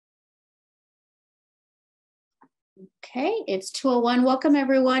Okay, it's 2:01. Welcome,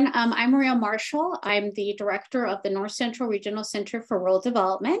 everyone. I'm Maria Marshall. I'm the director of the North Central Regional Center for Rural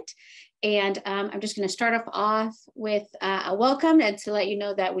Development. And I'm just going to start off with a welcome and to let you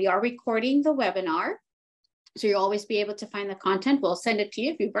know that we are recording the webinar. So you'll always be able to find the content. We'll send it to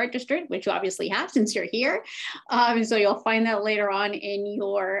you if you've registered, which you obviously have since you're here. So you'll find that later on in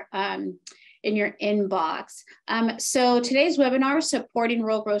your inbox. So today's webinar is supporting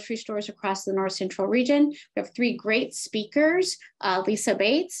rural grocery stores across the North Central region. We have three great speakers, Lisa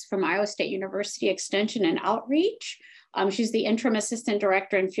Bates from Iowa State University Extension and Outreach. She's the Interim Assistant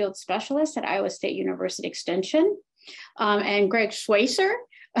Director and Field Specialist at Iowa State University Extension. And Greg Schweser,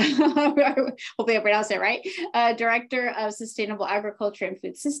 hopefully I pronounced it right, Director of Sustainable Agriculture and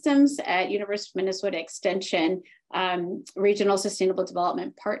Food Systems at University of Minnesota Extension Regional Sustainable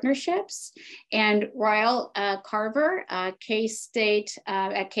Development Partnerships, and Ryle Carver, K-State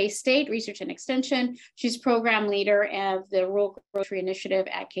at K-State Research and Extension. She's program leader of the Rural Grocery Initiative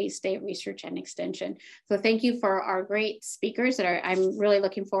at K-State Research and Extension. So thank you for our great speakers I'm really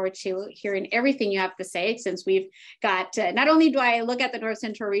looking forward to hearing everything you have to say, since we've got, not only do I look at the North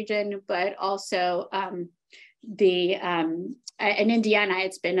Central region, but also in Indiana,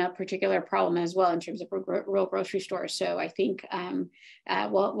 it's been a particular problem as well in terms of rural grocery stores. So I think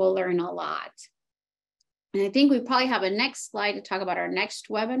we'll learn a lot. And I think we probably have a next slide to talk about our next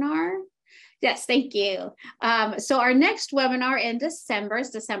webinar. Yes, thank you. So our next webinar in December is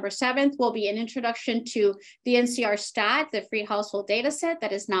December 7th, will be an introduction to the NCR Stat, the free household data set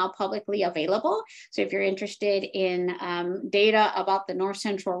that is now publicly available. So if you're interested in data about the North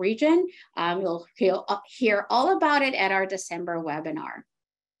Central region, you'll hear all about it at our December webinar.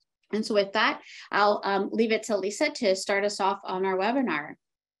 And so with that, I'll leave it to Lisa to start us off on our webinar.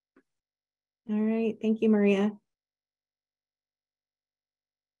 All right, thank you, Maria.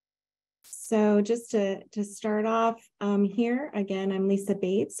 So just to start off here, again, I'm Lisa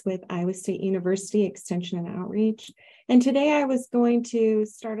Bates with Iowa State University Extension and Outreach. And today I was going to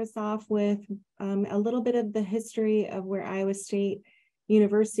start us off with a little bit of the history of where Iowa State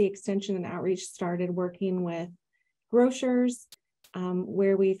University Extension and Outreach started working with grocers,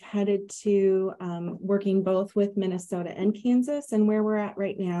 where we've headed to working both with Minnesota and Kansas, and where we're at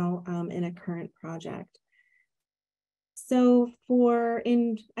right now in a current project. So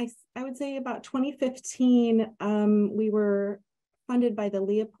I would say about 2015, we were funded by the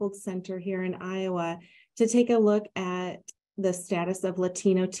Leopold Center here in Iowa to take a look at the status of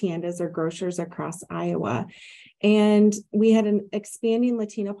Latino tiendas or grocers across Iowa. And we had an expanding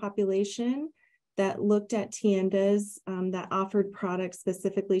Latino population that looked at tiendas that offered products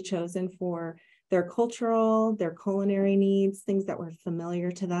specifically chosen for their cultural, their culinary needs, things that were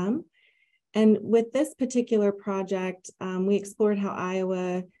familiar to them. And with this particular project, we explored how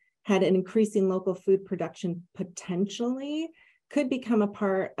Iowa had an increasing local food production potentially could become a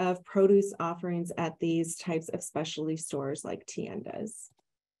part of produce offerings at these types of specialty stores like tiendas.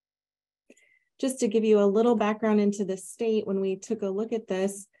 Just to give you a little background into the state, when we took a look at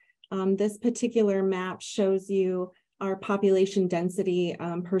this, this particular map shows you our population density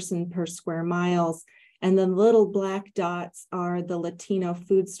person per square miles. And the little black dots are the Latino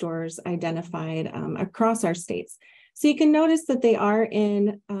food stores identified across our states. So you can notice that they are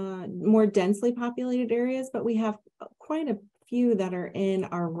in more densely populated areas, but we have quite a few that are in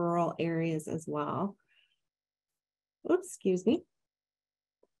our rural areas as well. Oops, excuse me.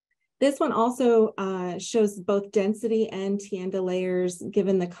 This one also shows both density and tienda layers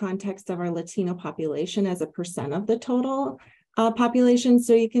given the context of our Latino population as a percent of the total population.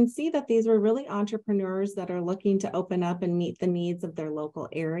 So you can see that these were really entrepreneurs that are looking to open up and meet the needs of their local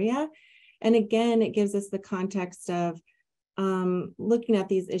area. And again, it gives us the context of looking at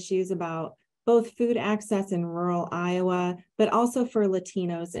these issues about both food access in rural Iowa, but also for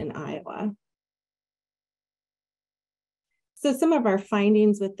Latinos in Iowa. So some of our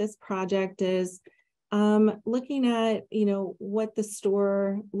findings with this project is looking at, what the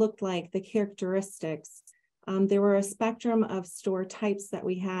store looked like, the characteristics. There were a spectrum of store types that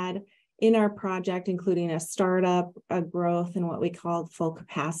we had in our project, including a startup, a growth, and what we called full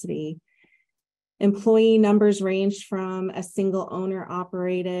capacity. Employee numbers ranged from a single owner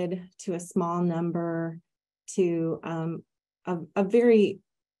operated to a small number to a very,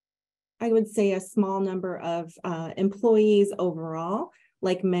 I would say, a small number of employees overall,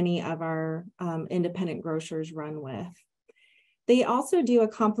 like many of our independent grocers run with. They also do a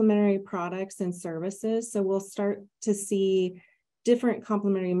complementary products and services. So we'll start to see different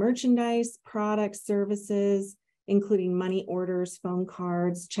complementary merchandise, products, services, including money orders, phone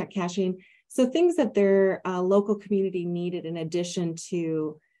cards, check cashing. So things that their local community needed in addition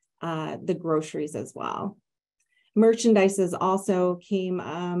to the groceries as well. Merchandises also came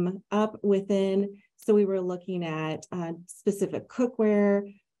up within, so we were looking at specific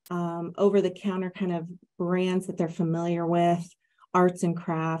cookware, over-the-counter kind of brands that they're familiar with, arts and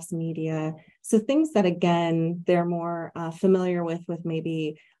crafts, media. So things that, again, they're more familiar with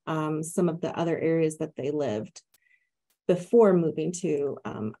maybe some of the other areas that they lived before moving to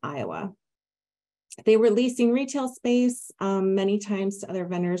Iowa. They were leasing retail space many times to other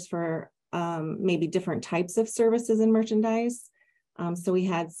vendors for maybe different types of services and merchandise. So we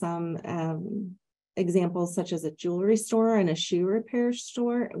had some examples such as a jewelry store and a shoe repair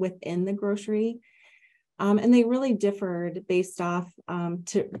store within the grocery. And they really differed based off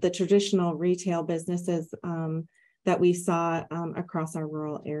to the traditional retail businesses that we saw across our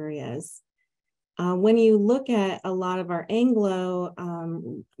rural areas. When you look at a lot of our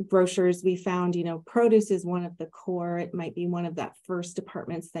Anglo grocers, we found, produce is one of the core. It might be one of that first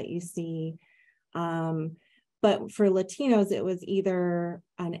departments that you see. But for Latinos, it was either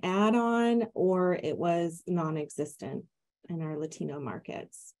an add-on or it was non-existent in our Latino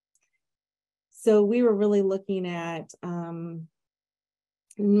markets. So we were really looking at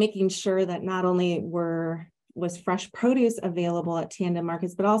making sure that not only was fresh produce available at Tandem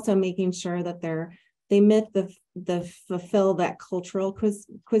markets, but also making sure that they fulfill that cultural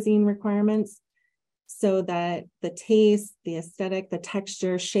cuisine requirements, so that the taste, the aesthetic, the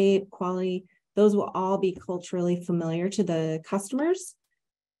texture, shape, quality, those will all be culturally familiar to the customers.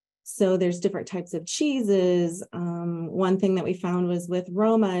 So there's different types of cheeses. One thing that we found was with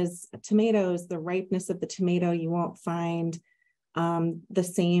Roma's tomatoes, the ripeness of the tomato, you won't find the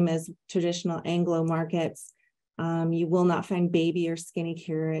same as traditional Anglo markets. You will not find baby or skinny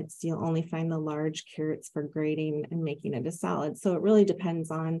carrots. You'll only find the large carrots for grating and making it a salad. So it really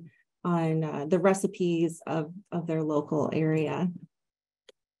depends on the recipes of their local area.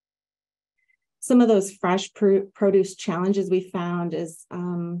 Some of those fresh produce challenges we found is,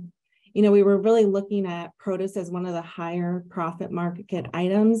 we were really looking at produce as one of the higher profit market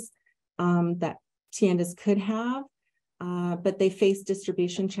items that Tiendas could have. But they face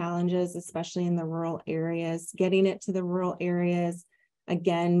distribution challenges, especially in the rural areas, getting it to the rural areas,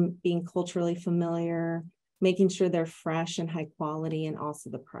 again, being culturally familiar, making sure they're fresh and high quality, and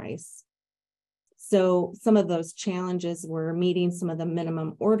also the price. So some of those challenges were meeting some of the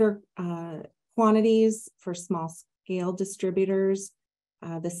minimum order quantities for small scale distributors,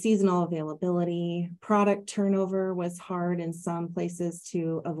 the seasonal availability, product turnover was hard in some places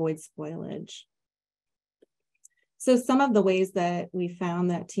to avoid spoilage. So some of the ways that we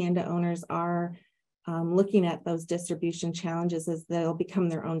found that Tienda owners are looking at those distribution challenges is they'll become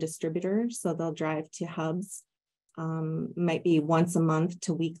their own distributor. So they'll drive to hubs, might be once a month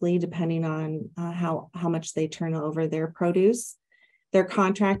to weekly, depending on how much they turn over their produce. They're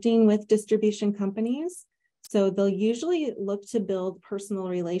contracting with distribution companies. So they'll usually look to build personal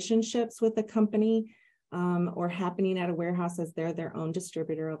relationships with the company or happening at a warehouse as they're their own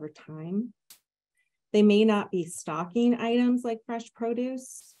distributor over time. They may not be stocking items like fresh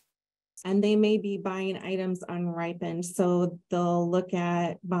produce, and they may be buying items unripened. So they'll look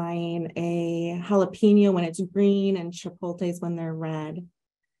at buying a jalapeno when it's green and chipotles when they're red.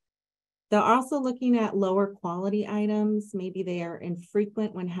 They're also looking at lower quality items. Maybe they are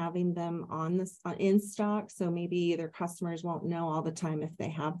infrequent when having them in stock. So maybe their customers won't know all the time if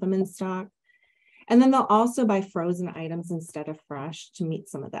they have them in stock. And then they'll also buy frozen items instead of fresh to meet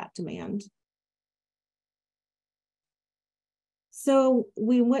some of that demand. So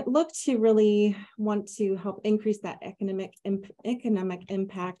we look to really want to help increase that economic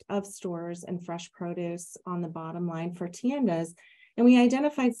impact of stores and fresh produce on the bottom line for Tiendas. And we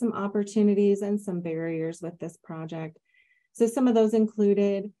identified some opportunities and some barriers with this project. So some of those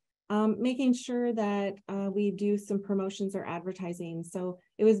included making sure that we do some promotions or advertising. So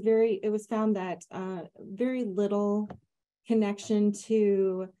it was found that very little connection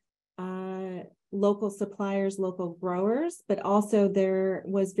to local suppliers, local growers, but also there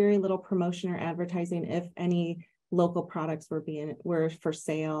was very little promotion or advertising, if any, local products were for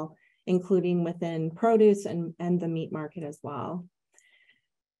sale, including within produce and the meat market as well.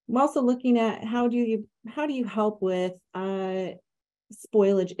 I'm also looking at how do you help with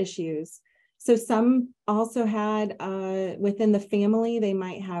spoilage issues. So some also had within the family, they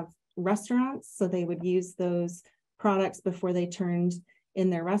might have restaurants, so they would use those products before they turned in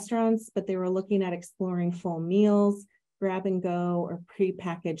their restaurants, but they were looking at exploring full meals, grab and go, or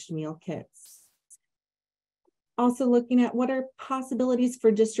pre-packaged meal kits. Also looking at what are possibilities for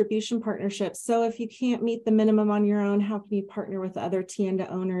distribution partnerships. So if you can't meet the minimum on your own, how can you partner with other Tienda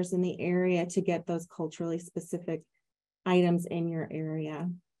owners in the area to get those culturally specific items in your area?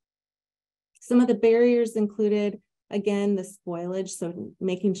 Some of the barriers included, again, the spoilage, so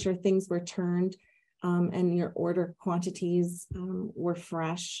making sure things were turned and your order quantities were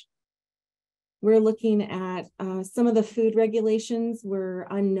fresh. We're looking at some of the food regulations were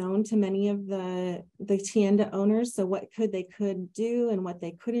unknown to many of the tienda owners. So what they could do and what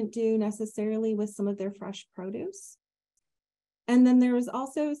they couldn't do necessarily with some of their fresh produce. And then there was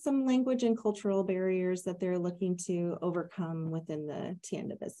also some language and cultural barriers that they're looking to overcome within the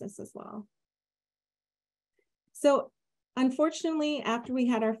tienda business as well. So unfortunately, after we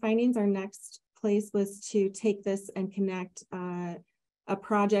had our findings, our next place was to take this and connect a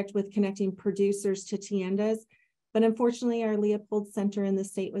project with connecting producers to tiendas. But unfortunately, our Leopold Center in the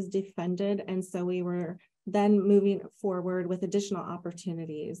state was defunded. And so we were then moving forward with additional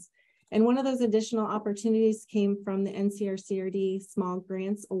opportunities. And one of those additional opportunities came from the NCRCRD Small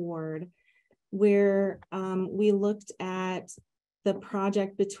Grants Award, where we looked at the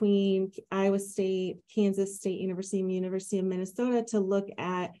project between Iowa State, Kansas State University, and University of Minnesota to look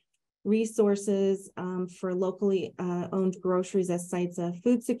at resources for locally owned groceries as sites of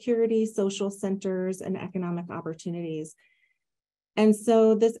food security, social centers, and economic opportunities. And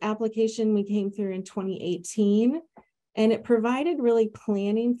so this application we came through in 2018, and it provided really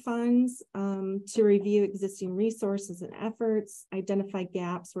planning funds to review existing resources and efforts, identify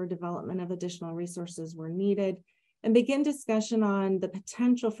gaps where development of additional resources were needed, and begin discussion on the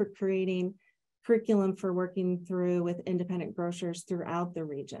potential for creating curriculum for working through with independent grocers throughout the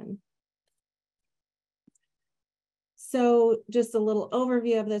region. So just a little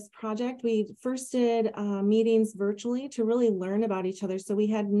overview of this project. We first did meetings virtually to really learn about each other. So we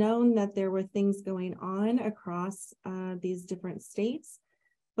had known that there were things going on across these different states,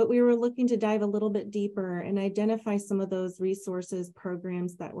 but we were looking to dive a little bit deeper and identify some of those resources,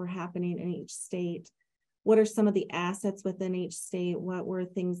 programs that were happening in each state. What are some of the assets within each state? What were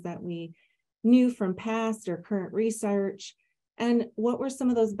things that we knew from past or current research? And what were some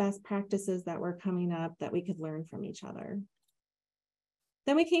of those best practices that were coming up that we could learn from each other?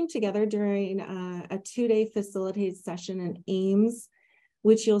 Then we came together during a 2-day facilitated session in Ames,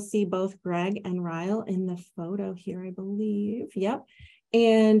 which you'll see both Greg and Ryle in the photo here, I believe. Yep.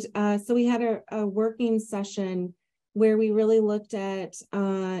 And so we had a working session where we really looked at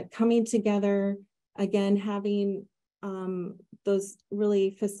coming together, again, having those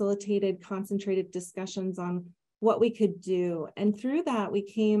really facilitated, concentrated discussions on what we could do. And through that, we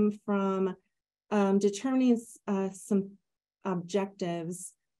came from determining some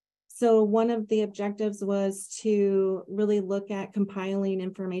objectives. So one of the objectives was to really look at compiling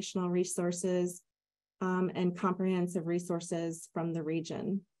informational resources and comprehensive resources from the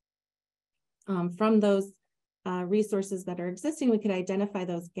region. From those resources that are existing, we could identify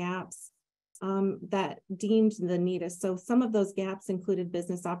those gaps that deemed the neatest. So some of those gaps included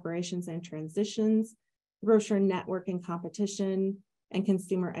business operations and transitions, grocer network and competition, and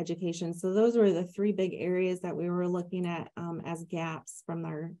consumer education. So those were the 3 big areas that we were looking at as gaps from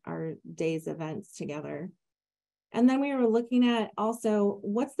our day's events together. And then we were looking at also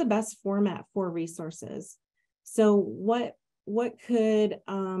what's the best format for resources. So what's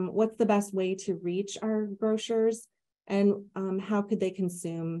the best way to reach our grocers, and how could they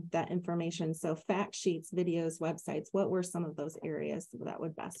consume that information? So fact sheets, videos, websites, what were some of those areas that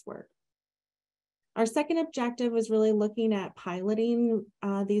would best work? Our second objective was really looking at piloting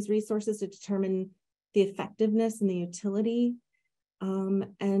these resources to determine the effectiveness and the utility.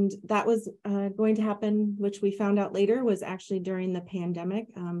 And that was going to happen, which we found out later was actually during the pandemic.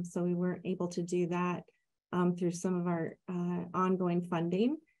 So we weren't able to do that through some of our ongoing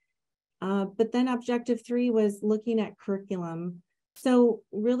funding. But then objective 3 was looking at curriculum. So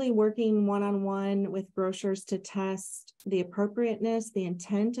really working one-on-one with grocers to test the appropriateness, the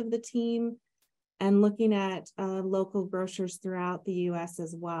intent of the team, and looking at local grocers throughout the US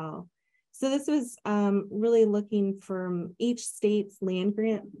as well. So this was really looking from each state's land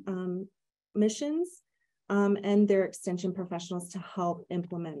grant missions and their extension professionals to help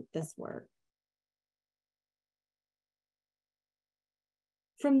implement this work.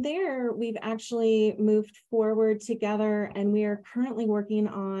 From there, we've actually moved forward together, and we are currently working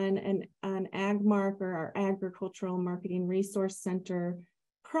on an AgMark, or our Agricultural Marketing Resource Center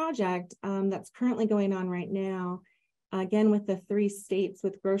project that's currently going on right now, again, with the 3 states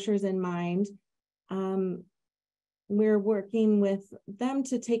with grocers in mind. We're working with them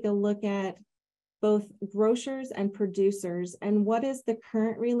to take a look at both grocers and producers, and what is the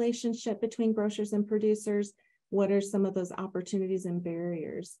current relationship between grocers and producers? What are some of those opportunities and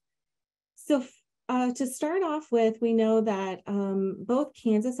barriers? So to start off with, we know that both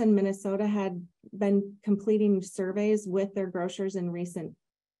Kansas and Minnesota had been completing surveys with their grocers in recent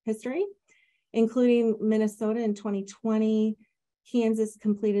history. including Minnesota in 2020. Kansas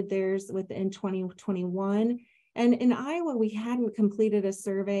completed theirs in 2021. And in Iowa, we hadn't completed a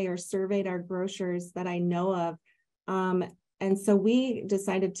survey or surveyed our grocers that I know of. And so we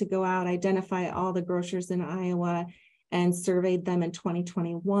decided to go out, identify all the grocers in Iowa and surveyed them in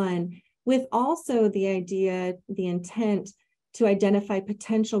 2021, with also the intent to identify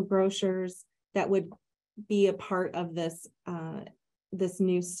potential grocers that would be a part of this, this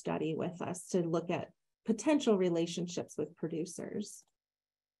new study with us to look at potential relationships with producers.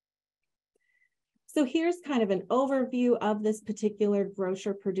 So here's kind of an overview of this particular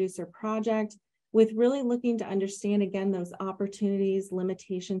grocer producer project, with really looking to understand, again, those opportunities,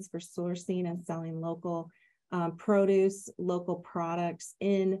 limitations for sourcing and selling local produce, local products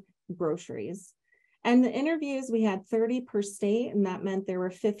in groceries. And the interviews, we had 30 per state, and that meant there were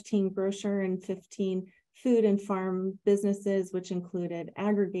 15 grocer and 15 food and farm businesses, which included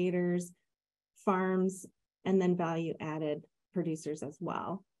aggregators, farms, and then value-added producers as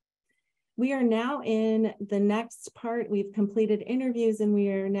well. We are now in the next part. We've completed interviews, and we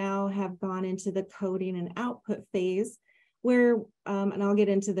are now have gone into the coding and output phase, where, and I'll get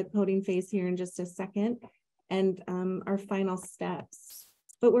into the coding phase here in just a second, and our final steps.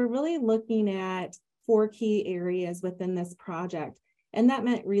 But we're really looking at 4 key areas within this project. And that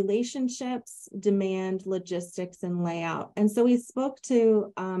meant relationships, demand, logistics, and layout. And so we spoke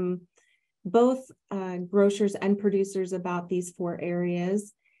to both grocers and producers about these 4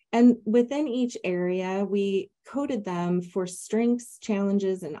 areas. And within each area, we coded them for strengths,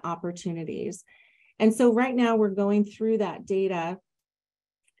 challenges, and opportunities. And so right now we're going through that data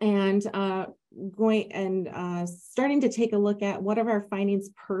and starting to take a look at what are our findings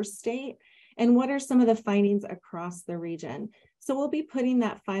per state and what are some of the findings across the region. So we'll be putting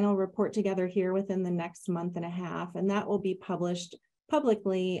that final report together here within the next month and a half, and that will be published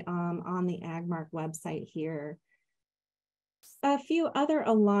publicly on the AgMark website here. A few other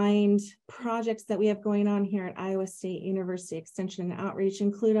aligned projects that we have going on here at Iowa State University Extension and Outreach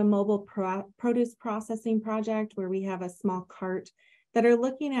include a mobile produce processing project where we have a small cart that are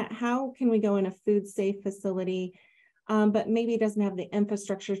looking at how can we go in a food safe facility, but maybe doesn't have the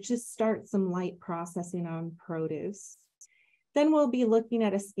infrastructure to start some light processing on produce. Then we'll be looking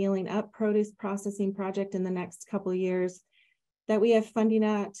at a scaling up produce processing project in the next couple of years that we have funding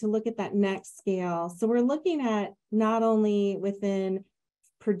at to look at that next scale. So we're looking at not only within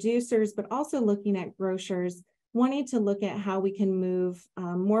producers, but also looking at grocers, wanting to look at how we can move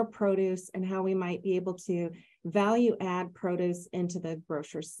more produce and how we might be able to value add produce into the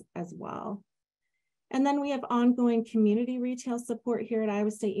grocers as well. And then we have ongoing community retail support here at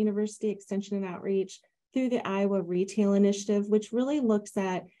Iowa State University Extension and Outreach through the Iowa Retail Initiative, which really looks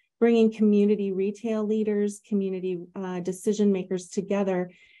at bringing community retail leaders, community decision makers together,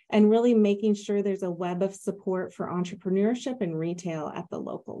 and really making sure there's a web of support for entrepreneurship and retail at the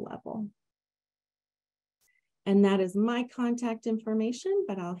local level. And that is my contact information,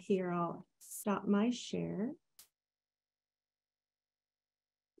 but I'll stop my share.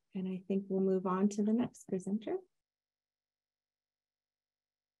 And I think we'll move on to the next presenter.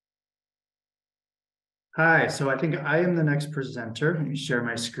 Hi, so I think I am the next presenter. Let me share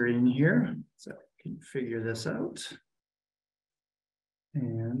my screen here so I can figure this out.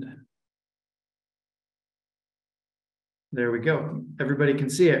 And there we go. Everybody can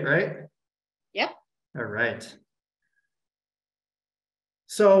see it, right? Yep. All right.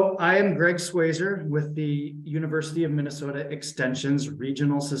 So I am Greg Schweser with the University of Minnesota Extension's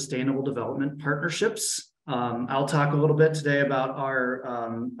Regional Sustainable Development Partnerships. I'll talk a little bit today about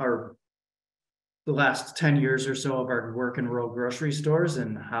the last 10 years or so of our work in rural grocery stores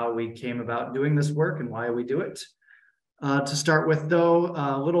and how we came about doing this work and why we do it. To start with, though,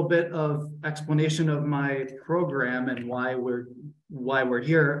 a little bit of explanation of my program and why we're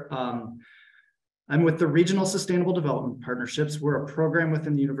here. I'm with the Regional Sustainable Development Partnerships. We're a program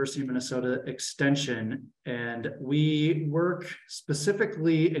within the University of Minnesota Extension, and we work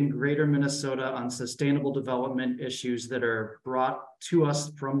specifically in Greater Minnesota on sustainable development issues that are brought to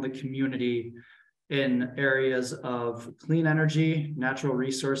us from the community in areas of clean energy, natural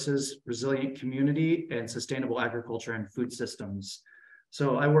resources, resilient community, and sustainable agriculture and food systems.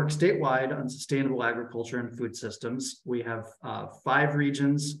 So I work statewide on sustainable agriculture and food systems. We have 5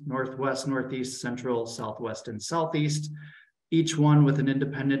 regions: Northwest, Northeast, Central, Southwest, and Southeast, each one with an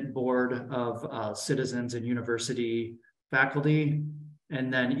independent board of citizens and university faculty.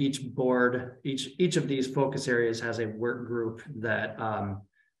 And then each board, each of these focus areas has a work group that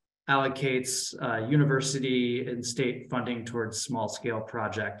allocates university and state funding towards small scale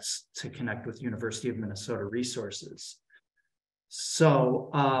projects to connect with University of Minnesota resources.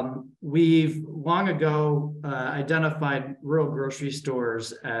 So we've long ago identified rural grocery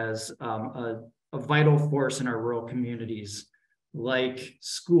stores as a vital force in our rural communities, like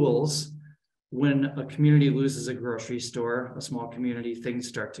schools. When a community loses a grocery store, a small community, things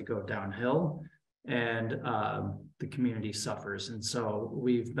start to go downhill and the community suffers. And so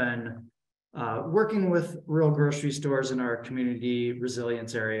we've been working with rural grocery stores in our community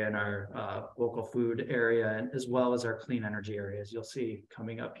resilience area and our local food area, and as well as our clean energy areas you'll see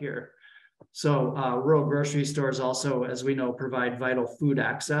coming up here. So rural grocery stores also, as we know, provide vital food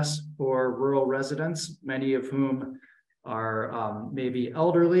access for rural residents, many of whom are maybe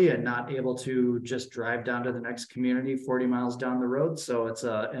elderly and not able to just drive down to the next community 40 miles down the road. So it's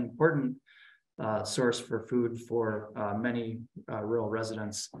an important source for food for many rural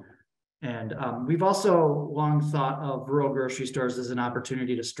residents. And we've also long thought of rural grocery stores as an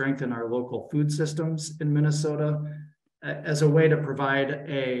opportunity to strengthen our local food systems in Minnesota as a way to provide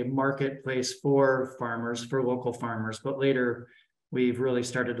a marketplace for farmers, for local farmers. But later, we've really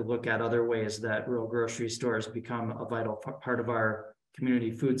started to look at other ways that rural grocery stores become a vital part of our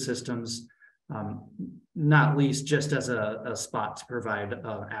community food systems, not least just as a spot to provide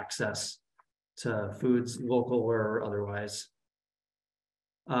access to foods, local or otherwise.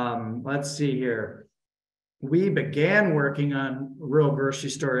 Let's see here. We began working on rural grocery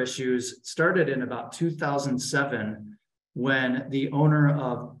store issues, started in about 2007, when the owner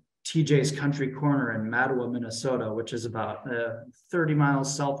of TJ's Country Corner in Mattawa, Minnesota, which is about 30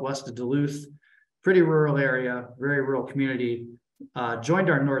 miles southwest of Duluth, pretty rural area, very rural community, joined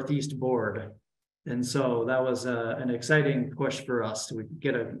our Northeast board. And so that was an exciting push for us to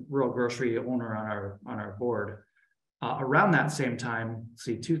get a rural grocery owner on our board. Around that same time,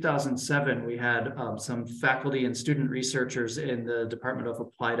 2007, we had some faculty and student researchers in the Department of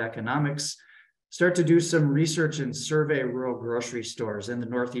Applied Economics start to do some research and survey rural grocery stores in the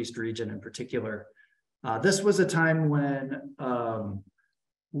Northeast region in particular. This was a time when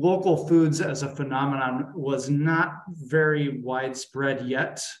local foods as a phenomenon was not very widespread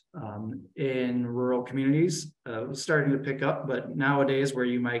yet in rural communities. It was starting to pick up, but nowadays where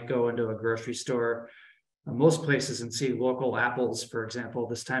you might go into a grocery store, most places, and see local apples, for example,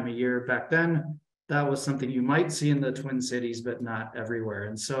 this time of year. Back then, that was something you might see in the Twin Cities, but not everywhere.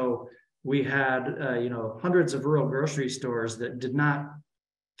 And so we had, hundreds of rural grocery stores that did not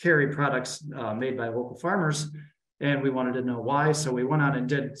carry products made by local farmers, and we wanted to know why. So we went out and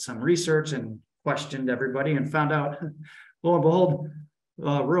did some research and questioned everybody and found out, lo and behold,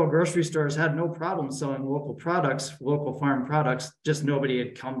 rural grocery stores had no problem selling local products, local farm products, just nobody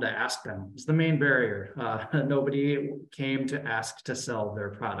had come to ask them. It's the main barrier. Nobody came to ask to sell their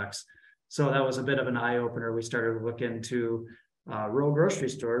products. So that was a bit of an eye-opener. We started to look into rural grocery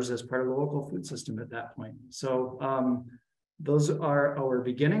stores as part of the local food system at that point. So those are our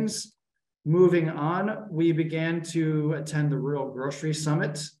beginnings. Moving on, we began to attend the Rural Grocery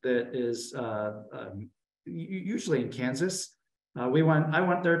Summit that is usually in Kansas. I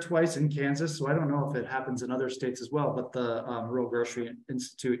went there twice in Kansas, so I don't know if it happens in other states as well, but the Rural Grocery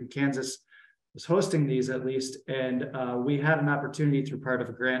Institute in Kansas was hosting these at least. And we had an opportunity through part of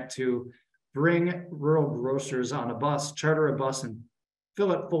a grant to bring rural grocers on a bus, charter a bus and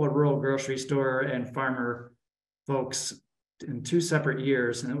fill it full of rural grocery store and farmer folks in 2 separate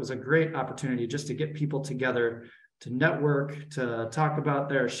years. And it was a great opportunity just to get people together, to network, to talk about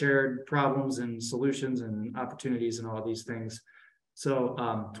their shared problems and solutions and opportunities and all these things. So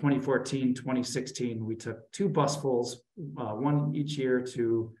 2014, 2016, we took 2 busfuls, one each year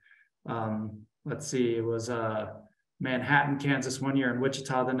to, it was Manhattan, Kansas one year and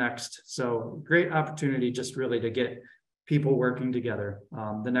Wichita the next. So great opportunity just really to get people working together.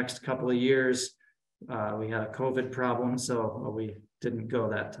 The next couple of years, we had a COVID problem, so we didn't go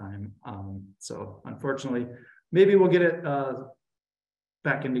that time. So unfortunately, maybe we'll get it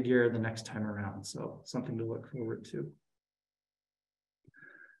back into gear the next time around. So something to look forward to.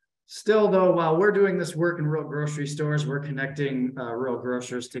 Still, though, while we're doing this work in rural grocery stores, we're connecting rural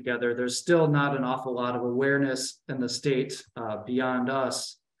grocers together. There's still not an awful lot of awareness in the state beyond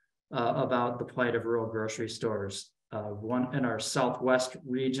us about the plight of rural grocery stores. One in our Southwest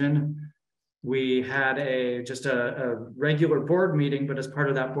region, we had just a regular board meeting, but as part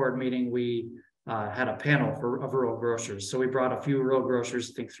of that board meeting, we had a panel of rural grocers. So we brought a few rural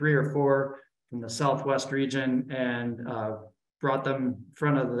grocers, I think 3 or 4 from the Southwest region, and brought them in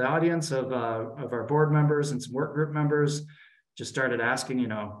front of the audience of our board members and some work group members. Just started asking,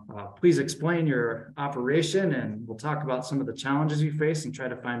 please explain your operation, and we'll talk about some of the challenges you face and try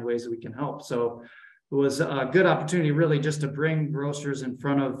to find ways that we can help. So it was a good opportunity really just to bring grocers in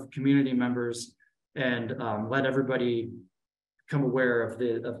front of community members and let everybody become aware of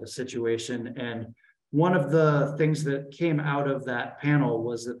the situation. And one of the things that came out of that panel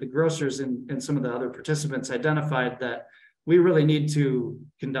was that the grocers and some of the other participants identified that we really need to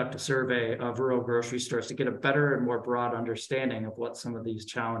conduct a survey of rural grocery stores to get a better and more broad understanding of what some of these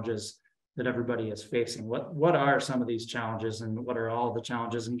challenges that everybody is facing. What are some of these challenges, and what are all the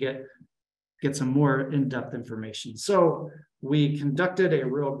challenges, and get some more in-depth information. So we conducted a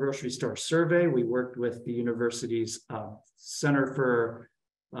rural grocery store survey. We worked with the university's Center for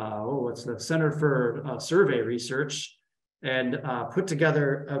Survey Research, and put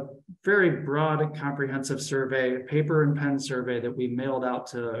together a very broad and comprehensive survey, paper and pen survey that we mailed out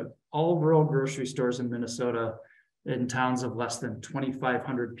to all rural grocery stores in Minnesota in towns of less than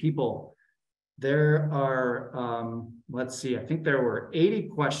 2,500 people. There are, let's see, I think there were 80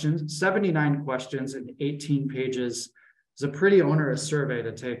 questions, 79 questions, and 18 pages. It's a pretty onerous survey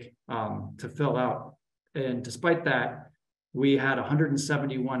to take, to fill out. And despite that, we had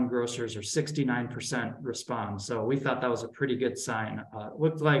 171 grocers, or 69% respond. So we thought that was a pretty good sign. It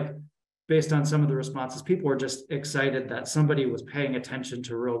looked like, based on some of the responses, people were just excited that somebody was paying attention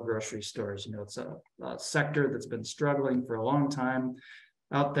to rural grocery stores. You know, it's a sector that's been struggling for a long time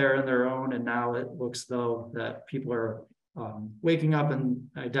out there in their own, and now it looks though that people are waking up and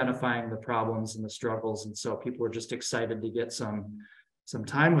identifying the problems and the struggles, and so people were just excited to get some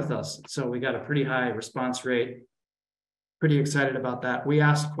time with us. So we got a pretty high response rate. Pretty excited about that. We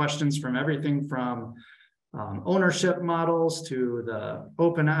asked questions from everything from ownership models to the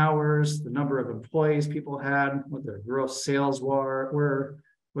open hours, the number of employees people had, what their gross sales were,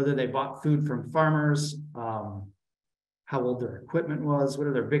 whether they bought food from farmers, how old their equipment was, what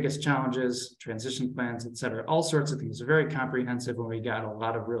are their biggest challenges, transition plans, et cetera. All sorts of things. Very comprehensive, and we got a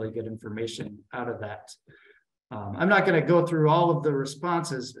lot of really good information out of that. I'm not going to go through all of the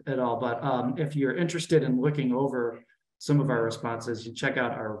responses at all, but if you're interested in looking over some of our responses, you check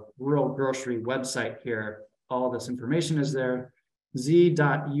out our rural grocery website here. All this information is there,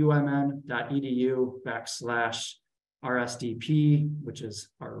 z.umn.edu/RSDP, which is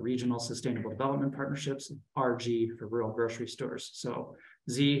our Regional Sustainable Development Partnerships, RG for rural grocery stores. So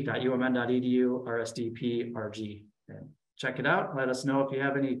z.umn.edu, RSDP, RG. And check it out. Let us know if you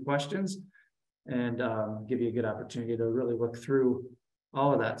have any questions, and give you a good opportunity to really look through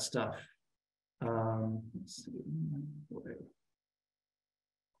all of that stuff. Let's see.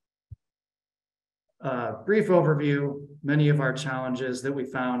 Brief overview. Many of our challenges that we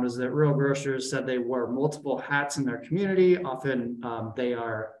found is that rural grocers said they wore multiple hats in their community. Often they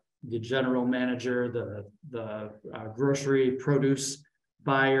are the general manager, the grocery produce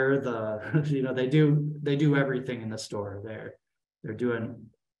buyer, they do everything in the store. They're doing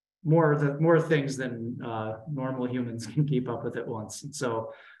more things than normal humans can keep up with at once. And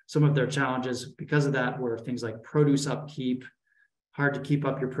so some of their challenges because of that were things like produce upkeep. Hard to keep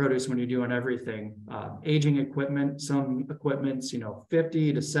up your produce when you're doing everything. Aging equipment, some equipment's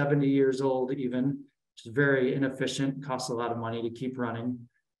 50 to 70 years old even, which is very inefficient, costs a lot of money to keep running.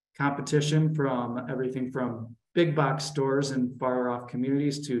 Competition from everything from big box stores in far off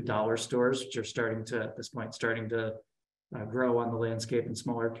communities to dollar stores, which are at this point starting to grow on the landscape in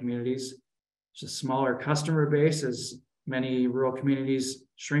smaller communities. Just a smaller customer base as many rural communities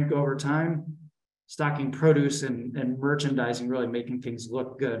shrink over time. Stocking produce and merchandising, really making things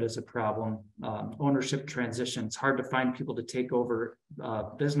look good, is a problem. Ownership transitions, hard to find people to take over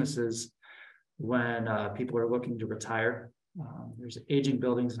businesses when people are looking to retire. There's aging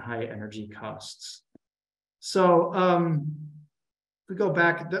buildings and high energy costs. So we go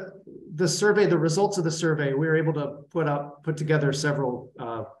back, the survey, the results of the survey, we were able to put together several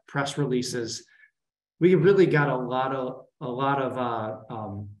press releases. We really got a lot of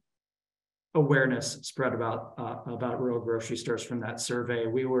awareness spread about rural grocery stores from that survey.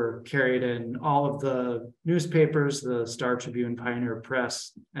 We were carried in all of the newspapers, the Star Tribune, Pioneer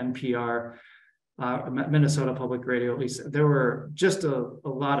Press, NPR, Minnesota Public Radio, at least. There were just a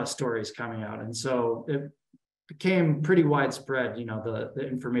lot of stories coming out. And so it became pretty widespread, the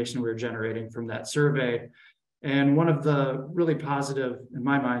information we were generating from that survey. And one of the really positive, in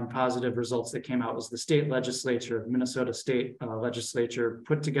my mind, positive results that came out was the state legislature, Minnesota State Legislature,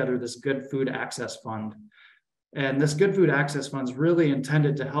 put together this Good Food Access Fund. And this Good Food Access Fund is really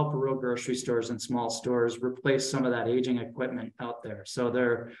intended to help rural grocery stores and small stores replace some of that aging equipment out there. So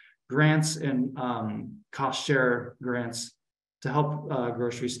there are grants and cost share grants to help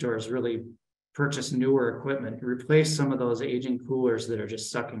grocery stores really purchase newer equipment, replace some of those aging coolers that are just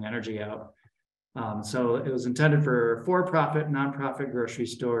sucking energy out. So it was intended for for-profit, nonprofit grocery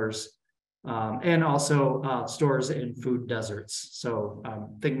stores, and also stores in food deserts. So I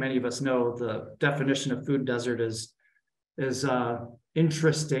think many of us know the definition of food desert is is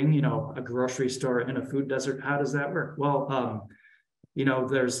interesting. You know, a grocery store in a food desert, how does that work? Well, you know,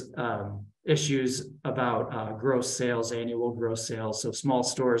 there's issues about gross sales, annual gross sales. So small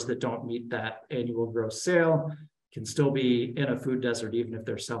stores that don't meet that annual gross sale can still be in a food desert, even if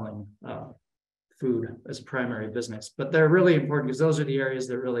they're selling food as a primary business. But they're really important because those are the areas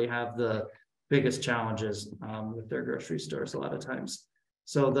that really have the biggest challenges with their grocery stores a lot of times.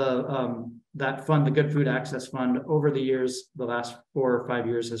 So that fund, the Good Food Access Fund, over the years, the last 4 or 5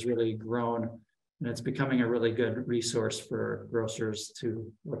 years, has really grown, and it's becoming a really good resource for grocers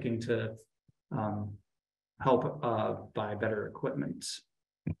to looking to help buy better equipment.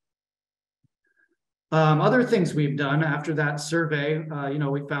 Other things we've done after that survey, you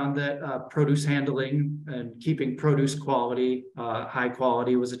know, we found that produce handling and keeping produce quality, high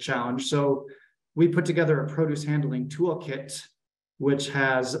quality, was a challenge. So we put together a produce handling toolkit, which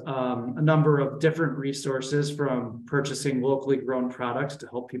has a number of different resources, from purchasing locally grown products to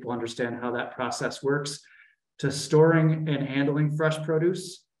help people understand how that process works, to storing and handling fresh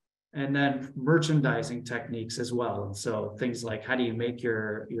produce, and then merchandising techniques as well. And so things like, how do you make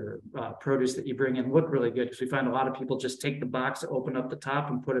your produce that you bring in look really good? Because we find a lot of people just take the box, open up the top,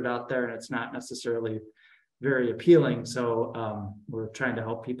 and put it out there, and it's not necessarily very appealing. So we're trying to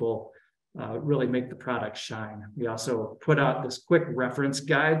help people really make the product shine. We also put out this quick reference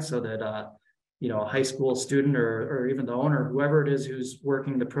guide so that you know, a high school student or even the owner, whoever it is who's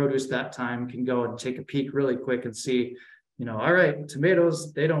working the produce that time, can go and take a peek really quick and see, you know, all right,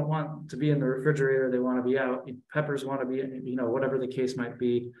 tomatoes, they don't want to be in the refrigerator, they want to be out. Peppers want to be in, you know, whatever the case might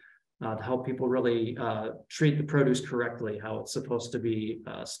be, to help people really treat the produce correctly, how it's supposed to be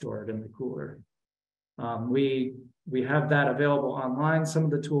stored in the cooler. We have that available online. Some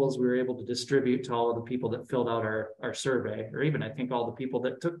of the tools we were able to distribute to all of the people that filled out our survey, or even I think all the people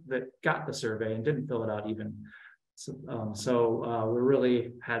that got the survey and didn't fill it out even. So we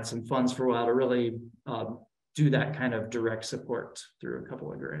really had some funds for a while to really do that kind of direct support through a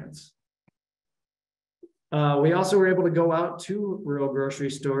couple of grants. We also were able to go out to rural grocery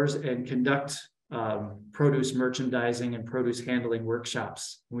stores and conduct produce merchandising and produce handling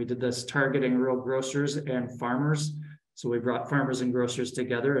workshops. We did this targeting rural grocers and farmers. So we brought farmers and grocers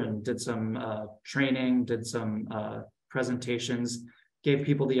together and did some training, did some presentations, gave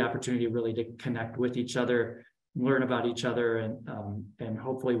people the opportunity really to connect with each other, learn about each other, and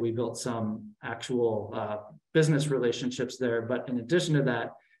hopefully we built some actual business relationships there. But in addition to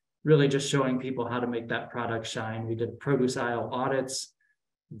that, really just showing people how to make that product shine. We did produce aisle audits.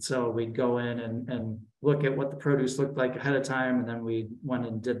 And so we'd go in and look at what the produce looked like ahead of time. And then we went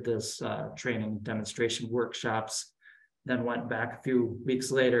and did this training demonstration workshops, then went back a few weeks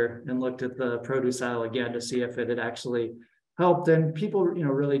later and looked at the produce aisle again to see if it had actually helped. And people, you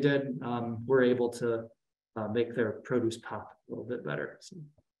know, really did, were able to make their produce pop a little bit better. So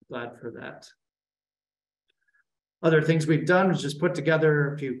glad for that. Other things we've done is just put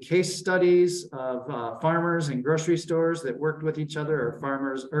together a few case studies of farmers and grocery stores that worked with each other, or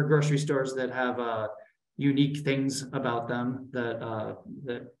farmers or grocery stores that have unique things about them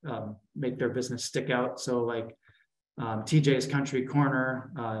that make their business stick out. So like TJ's Country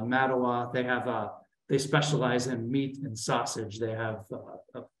Corner in Mattawa, they specialize in meat and sausage. They have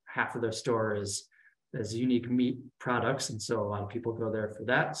half of their store is unique meat products, and so a lot of people go there for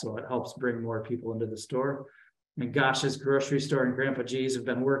that. So it helps bring more people into the store. And Gosh's grocery store and Grandpa G's have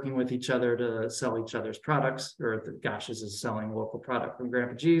been working with each other to sell each other's products, or the Gosh's is selling local product from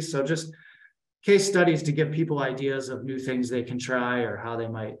Grandpa G's. So just case studies to give people ideas of new things they can try or how they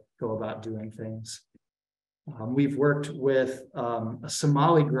might go about doing things. We've worked with a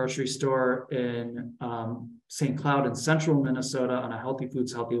Somali grocery store in St. Cloud in central Minnesota on a Healthy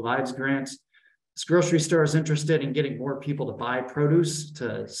Foods, Healthy Lives grant. This grocery store is interested in getting more people to buy produce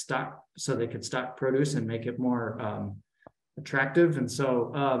to stock, so they could stock produce and make it more attractive. And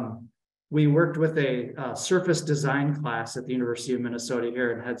so we worked with a surface design class at the University of Minnesota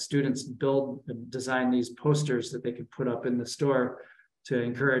here and had students build and design these posters that they could put up in the store to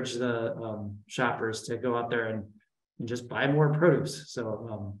encourage the shoppers to go out there and just buy more produce.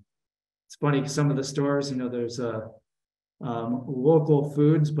 So it's funny, some of the stores, you know, there's local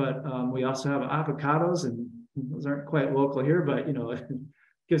foods, but we also have avocados, and those aren't quite local here, but, you know, it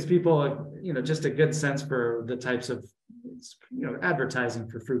gives people, you know, just a good sense for the types of, you know, advertising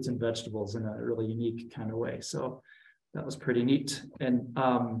for fruits and vegetables in a really unique kind of way. So that was pretty neat. And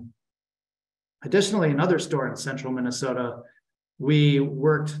additionally, another store in central Minnesota, we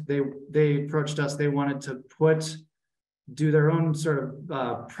worked, they approached us, they wanted to do their own sort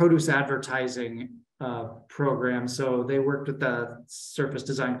of produce advertising program. So they worked with the surface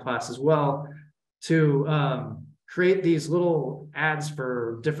design class as well to create these little ads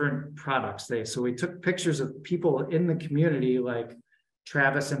for different products. So we took pictures of people in the community like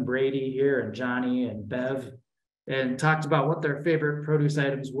Travis and Brady here and Johnny and Bev, and talked about what their favorite produce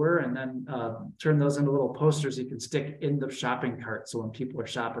items were, and then turned those into little posters you can stick in the shopping cart. So when people are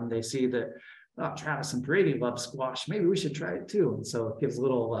shopping, they see that, oh, Travis and Brady love squash, maybe we should try it too. And so it gives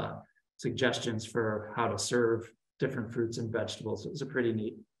little suggestions for how to serve different fruits and vegetables. It was a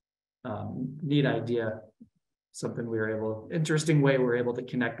pretty neat idea. Something interesting way we were able to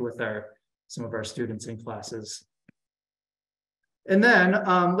connect with some of our students in classes. And then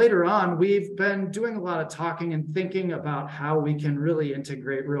later on, we've been doing a lot of talking and thinking about how we can really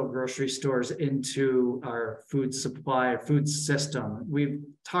integrate real grocery stores into our food supply, food system. We've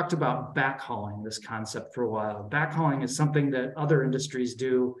talked about backhauling this concept for a while. Backhauling is something that other industries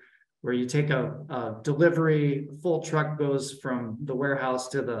do, where you take a delivery, full truck goes from the warehouse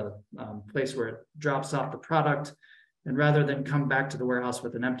to the place where it drops off the product. And rather than come back to the warehouse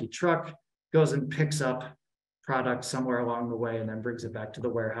with an empty truck, goes and picks up product somewhere along the way and then brings it back to the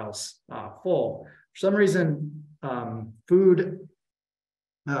warehouse full. For some reason,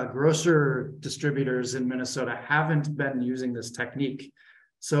 grocer distributors in Minnesota haven't been using this technique.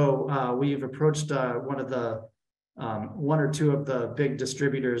 So we've approached one or two of the big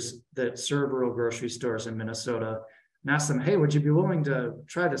distributors that serve rural grocery stores in Minnesota and asked them, hey, would you be willing to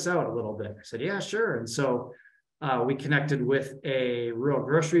try this out a little bit? I said, yeah, sure. And so we connected with a rural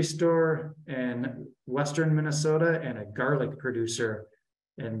grocery store in Western Minnesota and a garlic producer,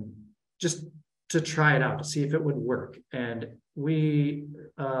 and just to try it out to see if it would work. And we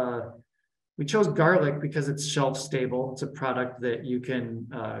chose garlic because it's shelf stable. It's a product that you can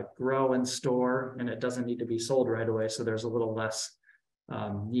grow and store, and it doesn't need to be sold right away. So there's a little less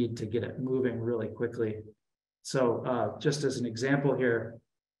need to get it moving really quickly. So just as an example here,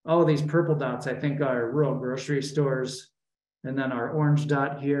 all of these purple dots, I think, are rural grocery stores. And then our orange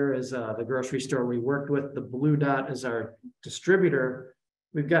dot here is the grocery store we worked with. The blue dot is our distributor.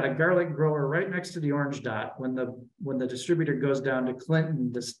 We've got a garlic grower right next to the orange dot. When the distributor goes down to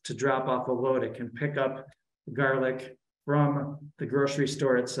Clinton to drop off a load, it can pick up the garlic from the grocery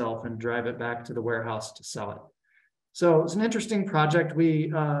store itself and drive it back to the warehouse to sell it. So it's an interesting project.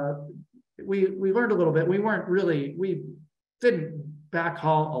 We learned a little bit. We didn't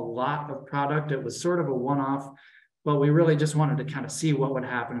backhaul a lot of product. It was sort of a one-off, but we really just wanted to kind of see what would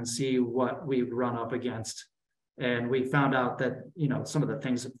happen and see what we'd run up against. And we found out that, some of the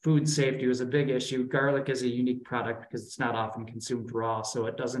things, food safety was a big issue. Garlic is a unique product because it's not often consumed raw, so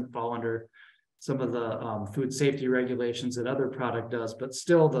it doesn't fall under some of the food safety regulations that other product does, but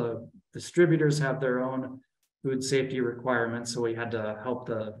still the distributors have their own food safety requirements. So we had to help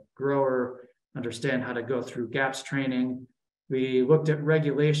the grower understand how to go through GAPS training. We looked at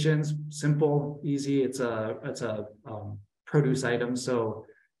regulations, simple, easy. It's a produce item. So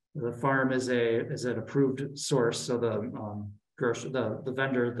the farm is an approved source. So the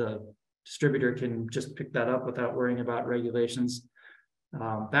vendor, the distributor can just pick that up without worrying about regulations.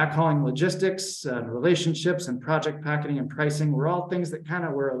 Backhauling logistics and relationships and project packing and pricing were all things that kind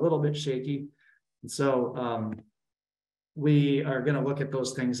of were a little bit shaky. And so we are going to look at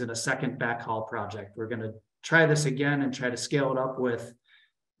those things in a second backhaul project. We're going to try this again and try to scale it up with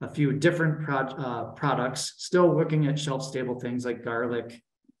a few different products, still looking at shelf-stable things like garlic,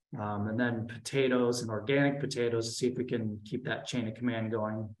 and then potatoes and organic potatoes to see if we can keep that chain of command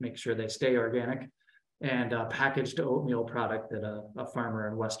going, make sure they stay organic, and a packaged oatmeal product that a farmer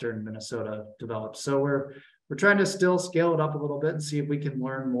in Western Minnesota developed. So we're trying to still scale it up a little bit and see if we can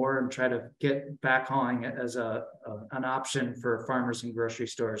learn more and try to get backhauling as an option for farmers and grocery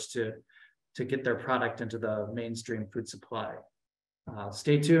stores to get their product into the mainstream food supply.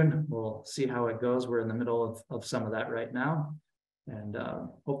 Stay tuned. We'll see how it goes. We're in the middle of some of that right now. And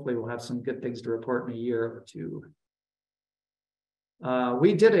hopefully we'll have some good things to report in a year or two.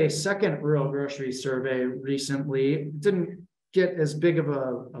 We did a second rural grocery survey recently. Didn't get as big of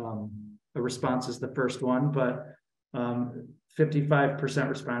a response as the first one, but 55%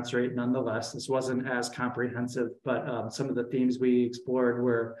 response rate nonetheless. This wasn't as comprehensive, but some of the themes we explored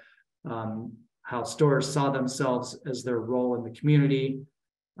were how stores saw themselves as their role in the community,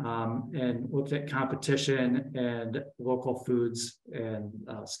 and looked at competition and local foods and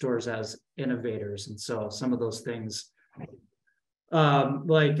stores as innovators. And so some of those things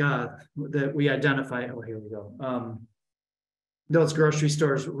that we identify, here we go. Those grocery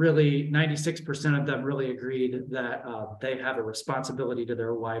stores, really 96% of them really agreed that they have a responsibility to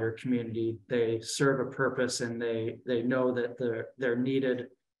their wider community. They serve a purpose, and they know that they're needed,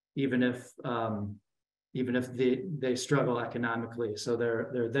 even if they struggle economically. So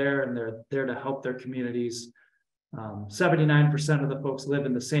they're there, and they're there to help their communities 79% of the folks live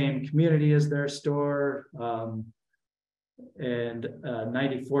in the same community as their store, and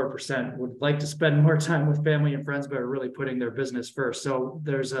 94% would like to spend more time with family and friends, but are really putting their business first. So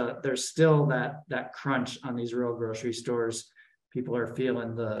there's still that crunch on these rural grocery stores. People are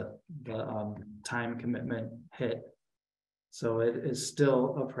feeling the time commitment hit. So it is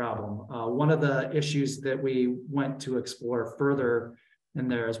still a problem. One of the issues that we went to explore further in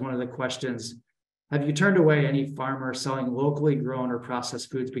there is one of the questions: have you turned away any farmer selling locally grown or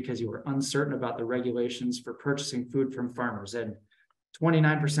processed foods because you were uncertain about the regulations for purchasing food from farmers? And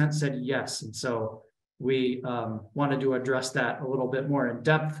 29% said yes. And so we wanted to address that a little bit more in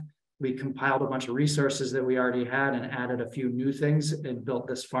depth. We compiled a bunch of resources that we already had and added a few new things and built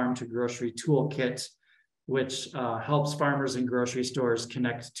this farm to grocery toolkit, which helps farmers and grocery stores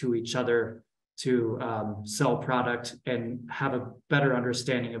connect to each other to sell product and have a better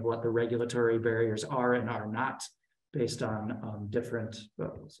understanding of what the regulatory barriers are and are not, based on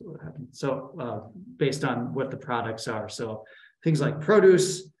based on what the products are. So things like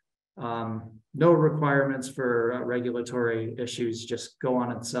produce, no requirements for regulatory issues, just go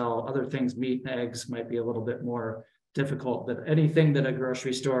on and sell. Other things, meat and eggs, might be a little bit more difficult, but anything that a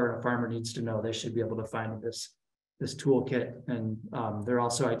grocery store or a farmer needs to know, they should be able to find this toolkit. And there are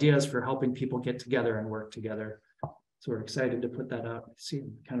also ideas for helping people get together and work together. So we're excited to put that out. See,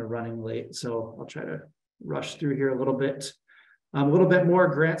 I'm kind of running late, so I'll try to rush through here a little bit. A little bit more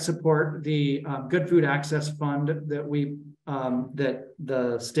grant support. The Good Food Access Fund that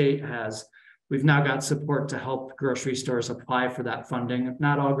the state has, we've now got support to help grocery stores apply for that funding.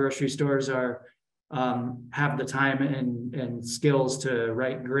 Not all grocery stores have the time and skills to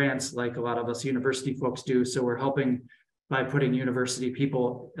write grants like a lot of us university folks do. So we're helping by putting university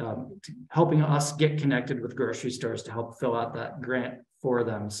people, helping us get connected with grocery stores to help fill out that grant for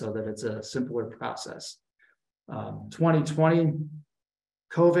them so that it's a simpler process. 2020,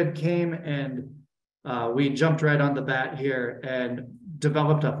 COVID came, and we jumped right on the bat here and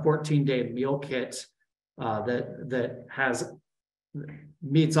developed a 14-day meal kit that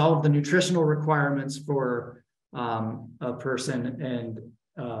meets all of the nutritional requirements for a person,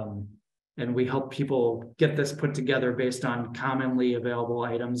 and we help people get this put together based on commonly available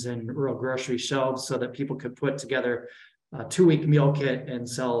items in rural grocery shelves, so that people could put together a 2-week meal kit and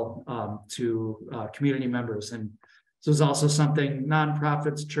sell to community members. And this was also something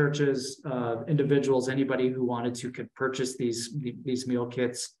nonprofits, churches, individuals, anybody who wanted to could purchase these meal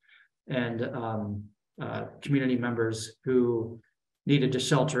kits, and community members who needed to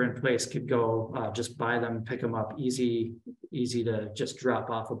shelter in place could go just buy them, pick them up, easy to just drop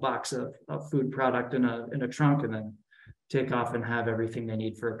off a box of food product in a trunk and then take off and have everything they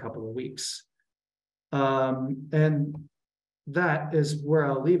need for a couple of weeks. And that is where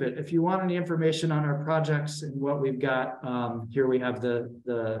I'll leave it. If you want any information on our projects and what we've got, here we have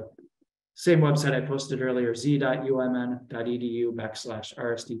the same website I posted earlier,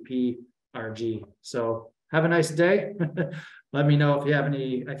 z.umn.edu/RSDP-RG. So have a nice day. Let me know if you have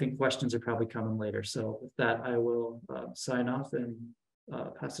any. I think questions are probably coming later. So with that, I will sign off and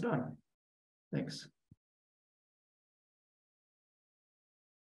pass it on. Thanks.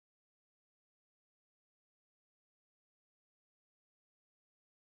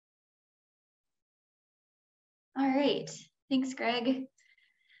 All right, thanks, Greg.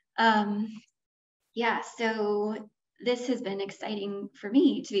 Yeah, so this has been exciting for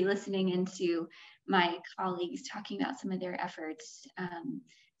me to be listening into my colleagues talking about some of their efforts.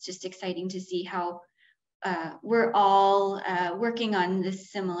 It's just exciting to see how we're all working on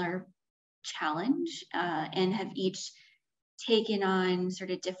this similar challenge and have each taken on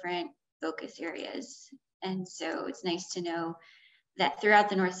sort of different focus areas. And so it's nice to know that throughout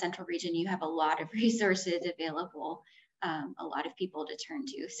the North Central region, you have a lot of resources available, a lot of people to turn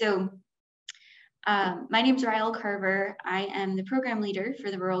to. So my name is Ryle Carver. I am the program leader for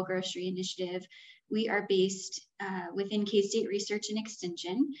the Rural Grocery Initiative. We are based within K-State Research and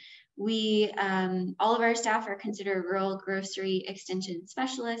Extension. We, all of our staff are considered rural grocery extension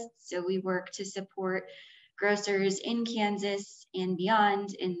specialists. So we work to support grocers in Kansas and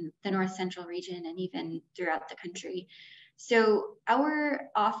beyond in the North Central region and even throughout the country. So our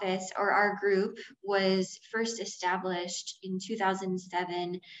office, or our group, was first established in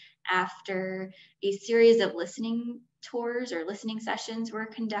 2007 after a series of listening tours or listening sessions were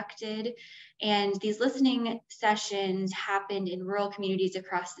conducted. And these listening sessions happened in rural communities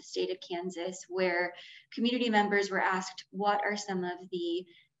across the state of Kansas, where community members were asked, what are some of the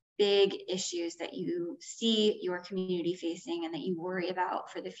big issues that you see your community facing and that you worry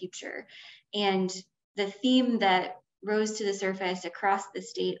about for the future? And the theme that rose to the surface across the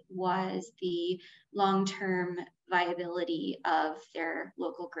state was the long-term viability of their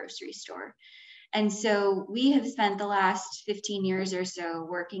local grocery store. And so we have spent the last 15 years or so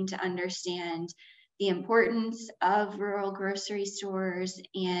working to understand the importance of rural grocery stores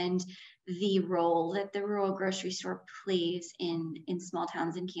and the role that the rural grocery store plays in small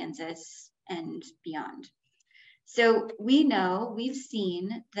towns in Kansas and beyond. So we've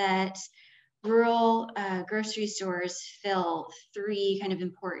seen that rural grocery stores fill three kind of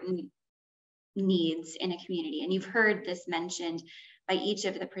important needs in a community. And you've heard this mentioned by each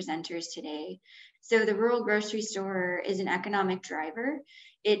of the presenters today. So the rural grocery store is an economic driver.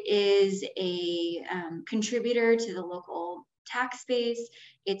 It is a contributor to the local tax base.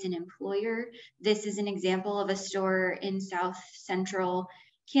 It's an employer. This is an example of a store in South Central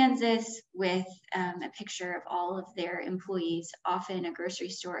Kansas with a picture of all of their employees. Often a grocery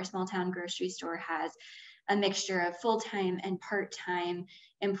store, a small town grocery store has a mixture of full-time and part-time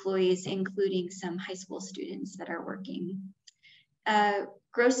employees, including some high school students that are working.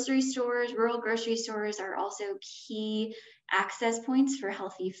 Grocery stores, rural grocery stores are also key access points for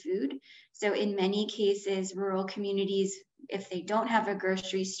healthy food. So in many cases, rural communities, if they don't have a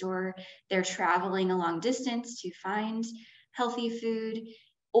grocery store, they're traveling a long distance to find healthy food,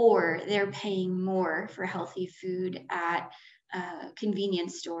 or they're paying more for healthy food at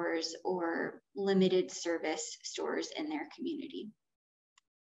convenience stores or limited service stores in their community.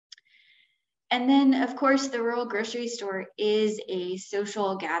 And then, of course, the rural grocery store is a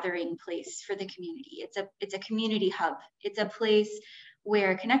social gathering place for the community. It's a community hub. It's a place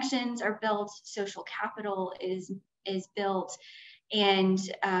where connections are built, social capital is built, and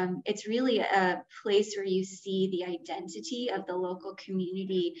it's really a place where you see the identity of the local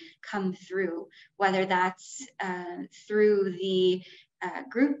community come through, whether that's through the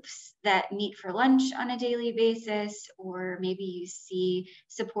groups that meet for lunch on a daily basis, or maybe you see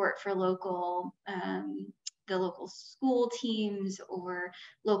support for local, the local school teams or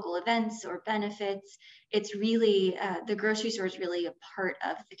local events or benefits. It's really, the grocery store is really a part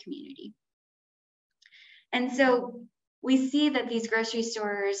of the community. And so we see that these grocery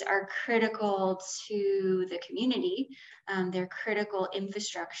stores are critical to the community. They're critical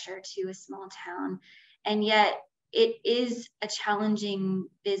infrastructure to a small town, and yet it is a challenging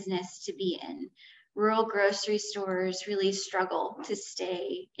business to be in. Rural grocery stores really struggle to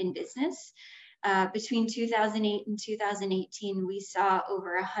stay in business. Between 2008 and 2018, we saw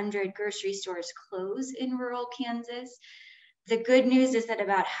over 100 grocery stores close in rural Kansas. The good news is that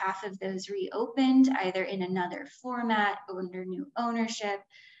about half of those reopened, either in another format or under new ownership.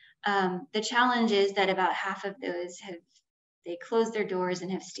 The challenge is that about half of those they closed their doors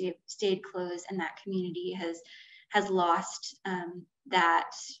and have stayed closed, and that community has lost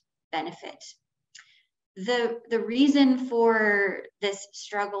that benefit. The reason for this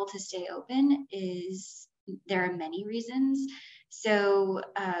struggle to stay open is there are many reasons. So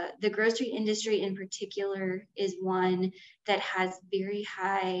the grocery industry in particular is one that has very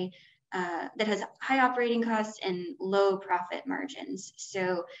high, high operating costs and low profit margins.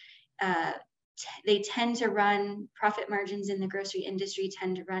 So they tend to run, profit margins in the grocery industry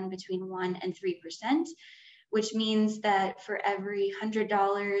tend to run between 1% and 3%, which means that for every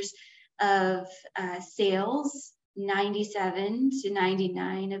 $100 of sales, 97 to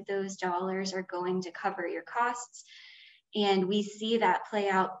 99 of those dollars are going to cover your costs. And we see that play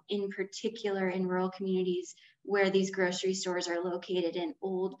out in particular in rural communities where these grocery stores are located in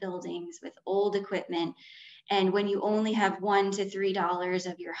old buildings with old equipment. And when you only have $1 to $3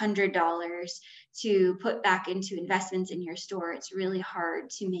 of your $100 to put back into investments in your store, it's really hard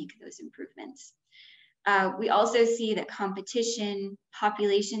to make those improvements. We also see that competition,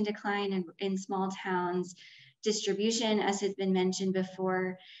 population decline in small towns, distribution, as has been mentioned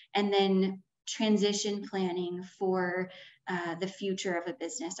before, and then transition planning for the future of a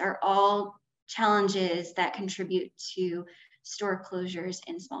business are all challenges that contribute to store closures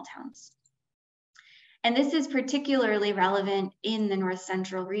in small towns. And this is particularly relevant in the North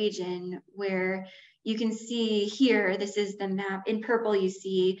Central region, where you can see here, this is the map. In purple, you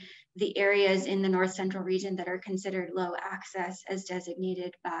see the areas in the North Central region that are considered low access as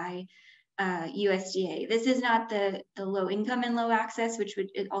designated by USDA. This is not the low income and low access, which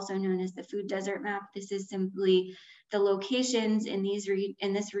is also known as the food desert map. This is simply the locations in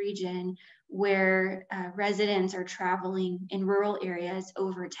this region where residents are traveling in rural areas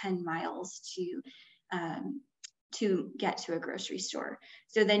over 10 miles to get to a grocery store.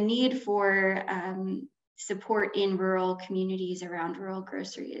 So the need for support in rural communities around rural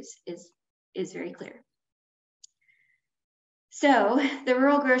grocery is very clear. So the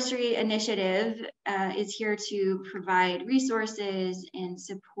Rural Grocery Initiative is here to provide resources and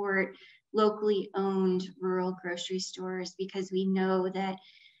support locally owned rural grocery stores, because we know that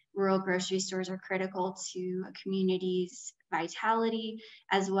rural grocery stores are critical to a community's vitality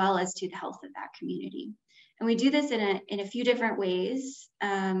as well as to the health of that community. And we do this in a few different ways.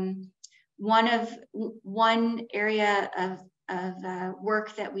 One area of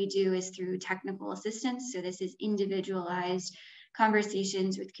work that we do is through technical assistance. So this is individualized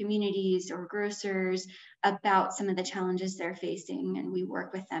conversations with communities or grocers about some of the challenges they're facing, and we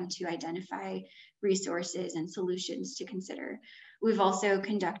work with them to identify resources and solutions to consider. We've also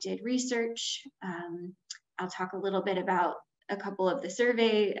conducted research. I'll talk a little bit about a couple of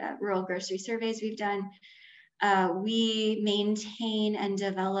the rural grocery surveys we've done. We maintain and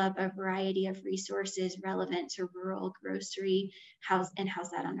develop a variety of resources relevant to rural grocery and house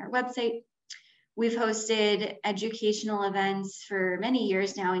that on our website. We've hosted educational events for many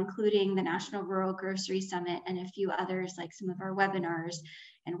years now, including the National Rural Grocery Summit and a few others, like some of our webinars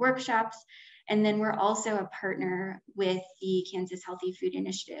and workshops. And then we're also a partner with the Kansas Healthy Food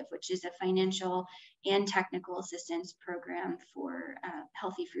Initiative, which is a financial and technical assistance program for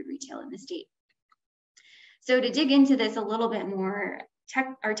healthy food retail in the state. So to dig into this a little bit more,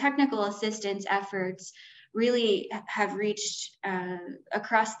 our technical assistance efforts really have reached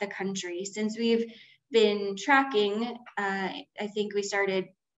across the country. Since we've been tracking, I think we started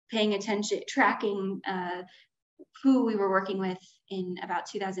paying attention, tracking who we were working with in about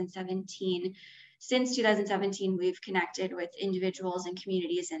 2017. Since 2017, we've connected with individuals and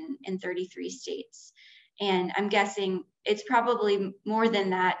communities in 33 states. And I'm guessing it's probably more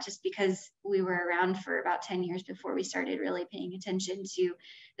than that, just because we were around for about 10 years before we started really paying attention to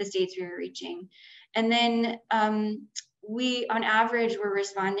the states we were reaching. And then we, on average, were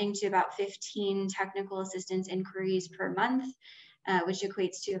responding to about 15 technical assistance inquiries per month, which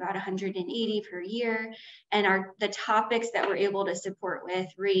equates to about 180 per year. And the topics that we're able to support with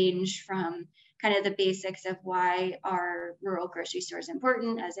range from kind of the basics of why are rural grocery stores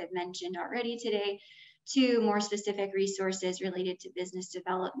important, as I've mentioned already today, to more specific resources related to business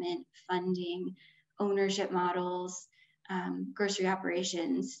development, funding, ownership models, grocery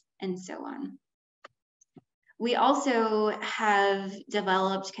operations, and so on. We also have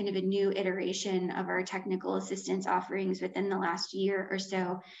developed kind of a new iteration of our technical assistance offerings within the last year or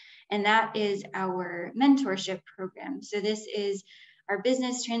so, and that is our mentorship program. So this is our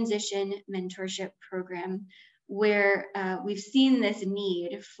business transition mentorship program, where we've seen this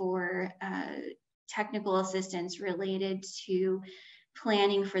need for technical assistance related to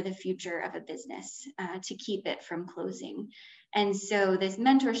planning for the future of a business to keep it from closing. And so this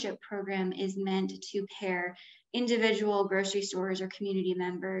mentorship program is meant to pair individual grocery stores or community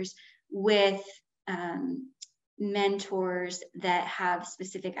members with mentors that have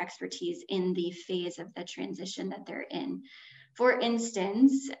specific expertise in the phase of the transition that they're in. For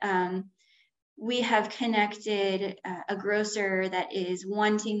instance, we have connected a grocer that is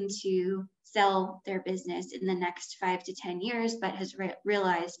wanting to sell their business in the next 5 to 10 years, but has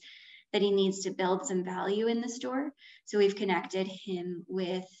realized that he needs to build some value in the store. So we've connected him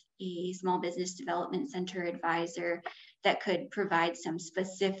with a small business development center advisor that could provide some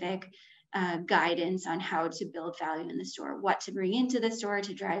specific guidance on how to build value in the store, what to bring into the store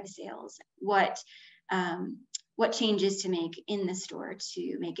to drive sales, what changes to make in the store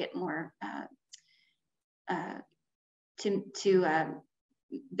to make it more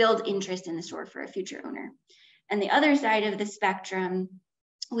build interest in the store for a future owner. And the other side of the spectrum,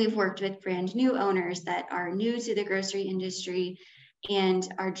 we've worked with brand new owners that are new to the grocery industry and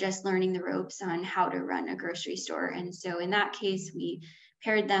are just learning the ropes on how to run a grocery store. And so in that case, we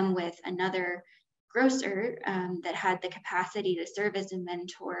paired them with another grocer that had the capacity to serve as a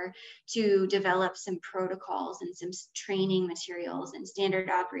mentor to develop some protocols and some training materials and standard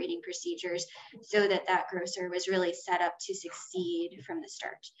operating procedures so that that grocer was really set up to succeed from the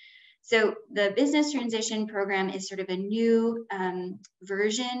start. So the business transition program is sort of a new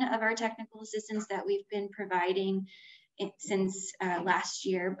version of our technical assistance that we've been providing since last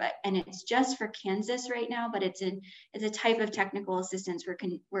year, and it's just for Kansas right now, but it's a type of technical assistance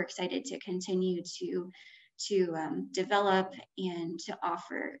we're excited to continue to develop and to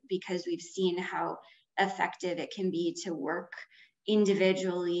offer, because we've seen how effective it can be to work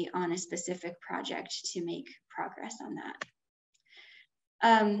individually on a specific project to make progress on that.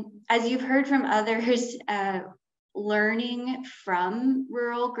 As you've heard from others, learning from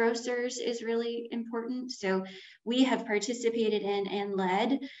rural grocers is really important. So we have participated in and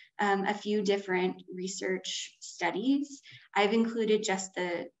led a few different research studies. I've included just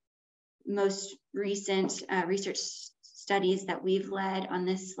the most recent research studies that we've led on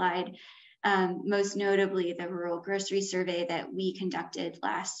this slide. most notably the rural grocery survey that we conducted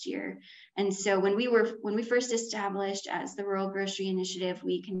last year. And so when we first established as the Rural Grocery Initiative,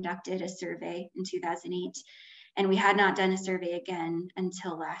 we conducted a survey in 2008, and we had not done a survey again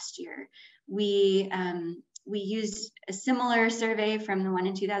until last year. We used a similar survey from the one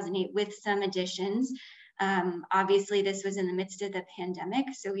in 2008 with some additions. Obviously, this was in the midst of the pandemic,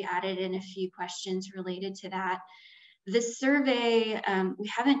 so we added in a few questions related to that. The survey, we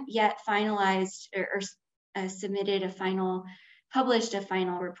haven't yet finalized or published a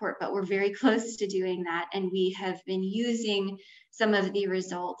final report, but we're very close to doing that. And we have been using some of the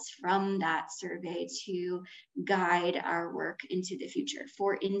results from that survey to guide our work into the future.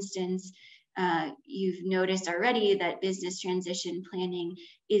 For instance, you've noticed already that business transition planning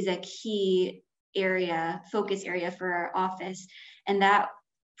is a key focus area for our office. And that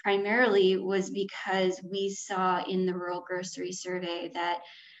primarily was because we saw in the rural grocery survey that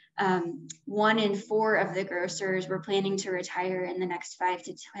 1 in 4 of the grocers were planning to retire in the next 5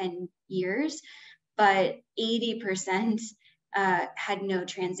 to 10 years, but 80% had no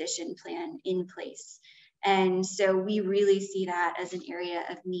transition plan in place. And so we really see that as an area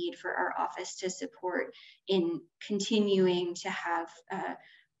of need for our office to support in continuing to have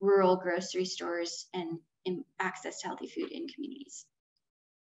rural grocery stores and access to healthy food in communities.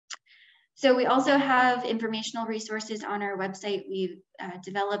 So we also have informational resources on our website. We've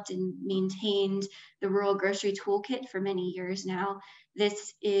developed and maintained the Rural Grocery Toolkit for many years now.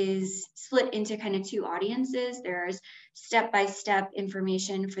 This is split into kind of 2 audiences. There's step-by-step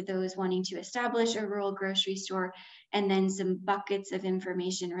information for those wanting to establish a rural grocery store, and then some buckets of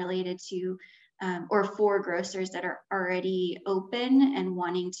information related to or for grocers that are already open and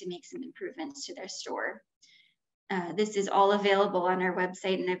wanting to make some improvements to their store. This is all available on our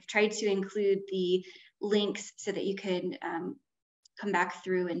website, and I've tried to include the links so that you can come back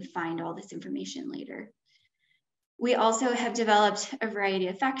through and find all this information later. We also have developed a variety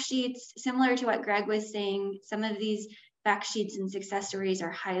of fact sheets, similar to what Greg was saying. Some of these fact sheets and success stories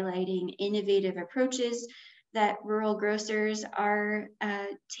are highlighting innovative approaches that rural grocers are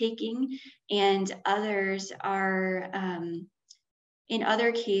taking, and others are, in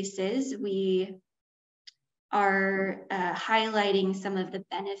other cases, we are highlighting some of the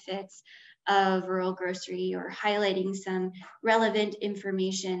benefits of rural grocery or highlighting some relevant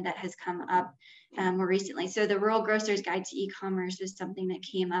information that has come up more recently. So the Rural Grocer's Guide to E-commerce was something that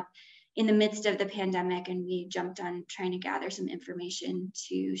came up in the midst of the pandemic, and we jumped on trying to gather some information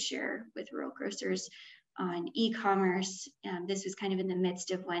to share with rural grocers on e-commerce. This was kind of in the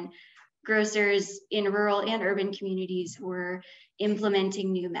midst of when grocers in rural and urban communities were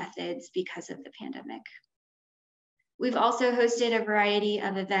implementing new methods because of the pandemic. We've also hosted a variety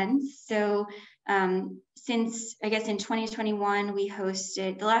of events. So since, I guess in 2021, we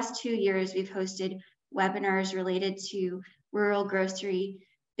hosted, the last 2 years, we've hosted webinars related to rural grocery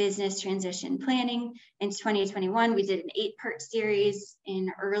business transition planning. In 2021, we did an 8-part series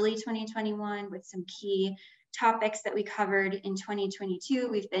in early 2021 with some key topics that we covered. In 2022,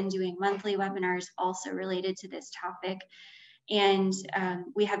 we've been doing monthly webinars also related to this topic. And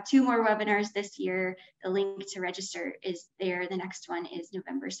we have 2 more webinars this year. The link to register is there. The next one is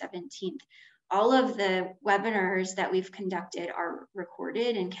November 17th. All of the webinars that we've conducted are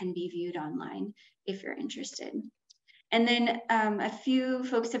recorded and can be viewed online if you're interested. And then a few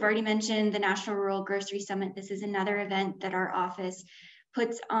folks have already mentioned the National Rural Grocery Summit. This is another event that our office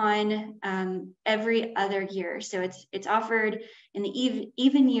puts on every other year. So it's offered in the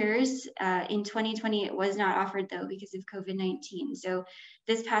even years. In 2020, it was not offered though because of COVID-19. So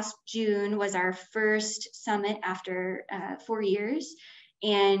this past June was our first summit after 4 years.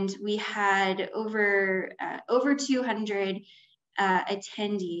 And we had over 200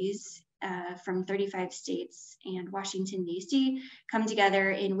 attendees from 35 states and Washington, D.C. come together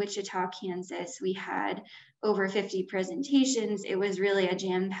in Wichita, Kansas. We had over 50 presentations. It was really a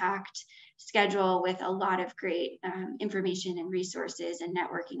jam-packed schedule with a lot of great information and resources and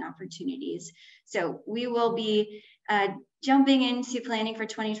networking opportunities. So we will be jumping into planning for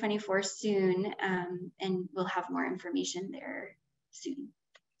 2024 soon, and we'll have more information there soon.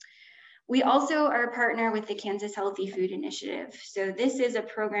 We also are a partner with the Kansas Healthy Food Initiative. So this is a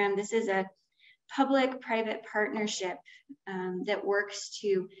program, this is a public-private partnership that works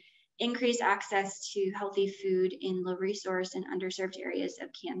to increase access to healthy food in low-resource and underserved areas of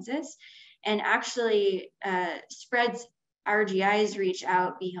Kansas, and actually spreads RGI's reach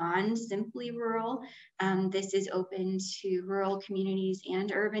out beyond simply rural. This is open to rural communities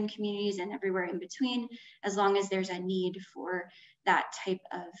and urban communities and everywhere in between, as long as there's a need for that type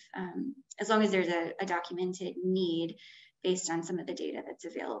of, as long as there's a documented need based on some of the data that's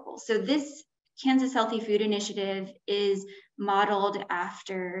available. So this Kansas Healthy Food Initiative is modeled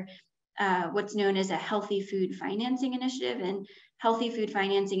after what's known as a healthy food financing initiative, and healthy food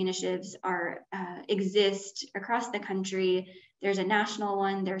financing initiatives exist across the country. There's a national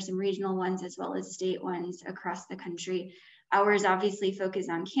one, there's some regional ones, as well as state ones across the country. Ours obviously focus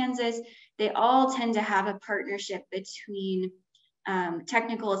on Kansas. They all tend to have a partnership between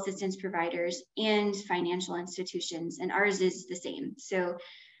technical assistance providers and financial institutions, and ours is the same. So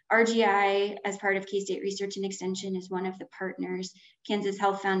RGI, as part of K-State Research and Extension, is one of the partners. Kansas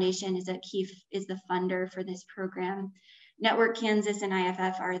Health Foundation is the funder for this program. Network Kansas and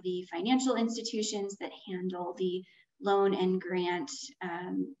IFF are the financial institutions that handle the loan and grant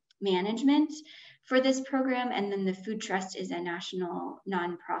management for this program. And then the Food Trust is a national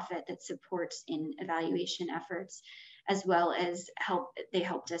nonprofit that supports in evaluation efforts, as well as they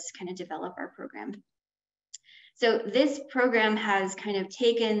helped us kind of develop our program. So this program has kind of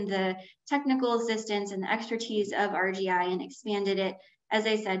taken the technical assistance and the expertise of RGI and expanded it, as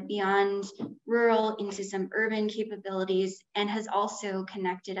I said, beyond rural into some urban capabilities, and has also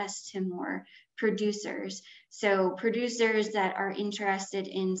connected us to more producers. So producers that are interested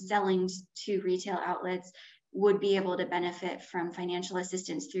in selling to retail outlets would be able to benefit from financial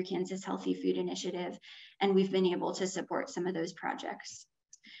assistance through Kansas Healthy Food Initiative, and we've been able to support some of those projects.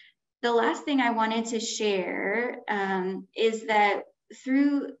 The last thing I wanted to share is that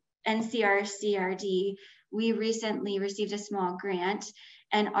through NCR-CRD, we recently received a small grant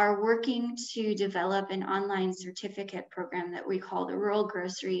and are working to develop an online certificate program that we call the Rural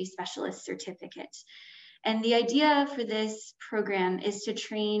Grocery Specialist Certificate. And the idea for this program is to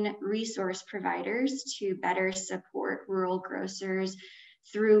train resource providers to better support rural grocers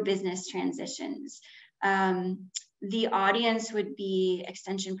through business transitions. The audience would be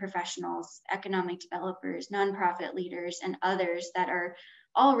extension professionals, economic developers, nonprofit leaders, and others that are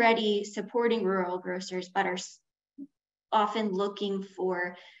already supporting rural grocers, but are often looking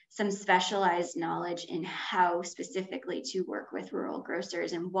for some specialized knowledge in how specifically to work with rural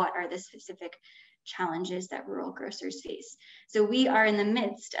grocers and what are the specific challenges that rural grocers face. So we are in the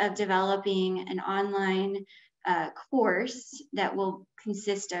midst of developing an online course that will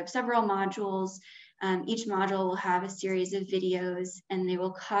consist of several modules. Each module will have a series of videos, and they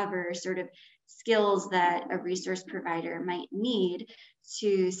will cover sort of skills that a resource provider might need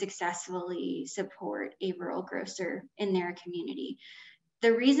to successfully support a rural grocer in their community.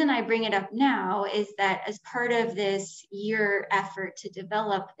 The reason I bring it up now is that as part of this year effort to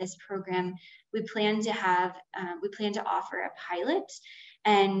develop this program, we plan to offer a pilot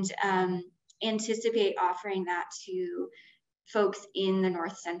and anticipate offering that to folks in the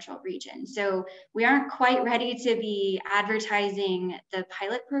North Central region. So we aren't quite ready to be advertising the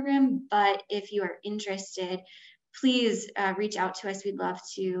pilot program, but if you are interested, please reach out to us. We'd love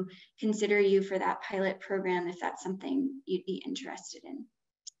to consider you for that pilot program if that's something you'd be interested in.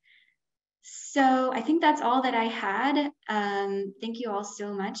 So I think that's all that I had. Thank you all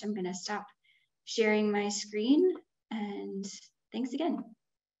so much. I'm going to stop sharing my screen, and thanks again.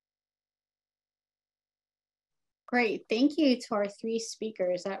 Great, thank you to our three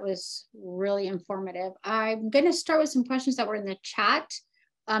speakers. That was really informative. I'm going to start with some questions that were in the chat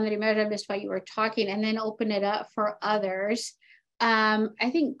that you might have missed while you were talking, and then open it up for others. I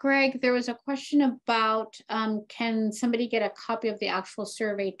think, Greg, there was a question about can somebody get a copy of the actual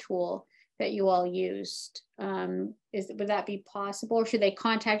survey tool that you all used? Would that be possible, or should they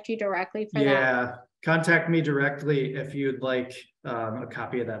contact you directly for that? Yeah, contact me directly if you'd like a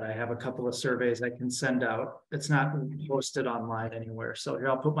copy of that. I have a couple of surveys I can send out. It's not posted online anywhere. So here,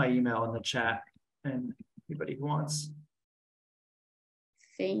 I'll put my email in the chat, and anybody who wants.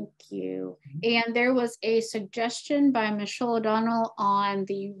 Thank you. And there was a suggestion by Michelle O'Donnell on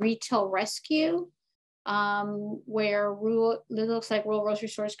the retail rescue, where it looks like rural grocery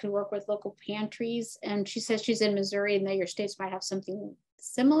stores could work with local pantries. And she says she's in Missouri and that your states might have something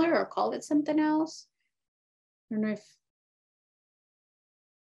similar or call it something else. I don't know if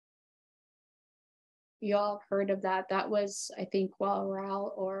y'all have heard of that. That was, I think, while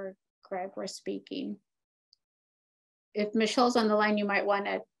Raul or Greg were speaking. If Michelle's on the line, you might want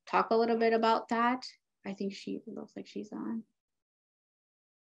to talk a little bit about that. I think she looks like she's on.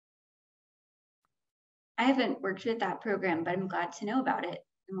 I haven't worked with that program, but I'm glad to know about it,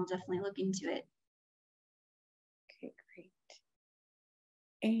 and we'll definitely look into it. Okay, great.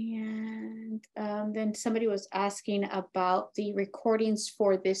 And then somebody was asking about the recordings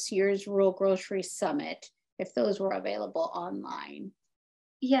for this year's Rural Grocery Summit, if those were available online.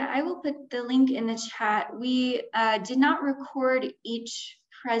 Yeah, I will put the link in the chat. We did not record each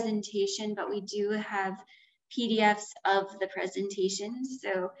presentation, but we do have PDFs of the presentations.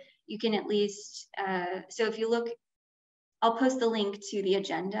 So you can at least, so if you look, I'll post the link to the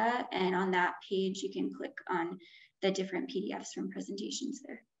agenda, and on that page, you can click on the different PDFs from presentations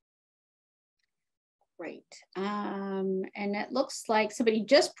there. Great. And it looks like somebody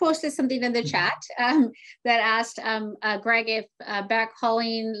just posted something in the chat that asked Greg if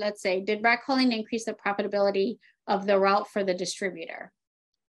backhauling, let's say, did backhauling increase the profitability of the route for the distributor?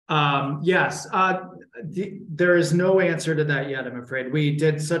 Yes, there is no answer to that yet, I'm afraid. We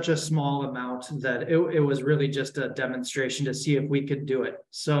did such a small amount that it was really just a demonstration to see if we could do it.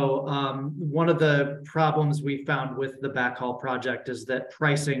 So one of the problems we found with the backhaul project is that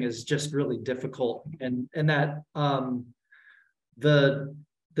pricing is just really difficult, and that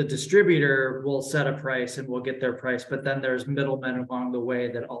the distributor will set a price and we'll get their price, but then there's middlemen along the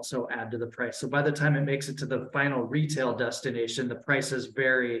way that also add to the price. So by the time it makes it to the final retail destination, the prices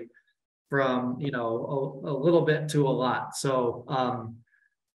vary from, you know, a little bit to a lot. So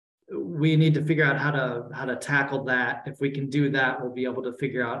we need to figure out how to tackle that. If we can do that, we'll be able to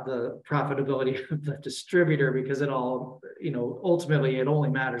figure out the profitability of the distributor, because it all, you know, ultimately it only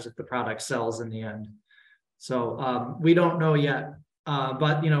matters if the product sells in the end. So we don't know yet.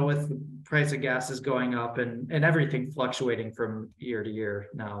 But, you know, with the price of gas is going up and everything fluctuating from year to year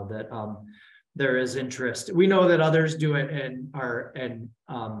now, that there is interest. We know that others do it and are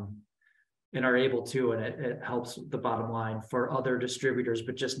able to, and it helps the bottom line for other distributors,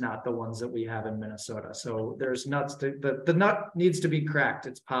 but just not the ones that we have in Minnesota. So there's nuts the nut needs to be cracked.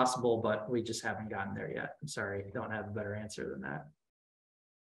 It's possible, but we just haven't gotten there yet. I'm sorry, I don't have a better answer than that.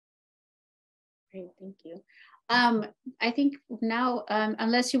 Great, thank you. I think now,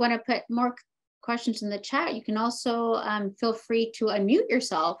 unless you want to put more questions in the chat, you can also feel free to unmute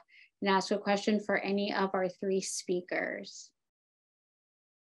yourself and ask a question for any of our three speakers.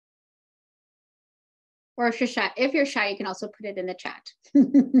 Or if you're shy, you can also put it in the chat.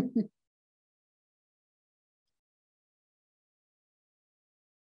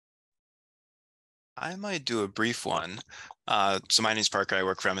 I might do a brief one. So my name is Parker. I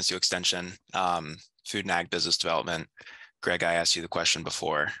work for MSU Extension, Food and Ag Business Development. Greg, I asked you the question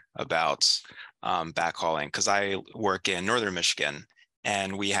before about backhauling, because I work in northern Michigan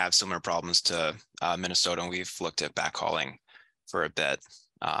and we have similar problems to Minnesota, and we've looked at backhauling for a bit,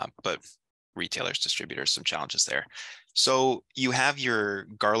 but retailers, distributors, some challenges there. So you have your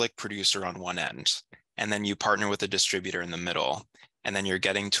garlic producer on one end, and then you partner with a distributor in the middle, and then you're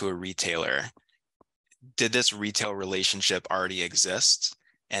getting to a retailer. Did this retail relationship already exist,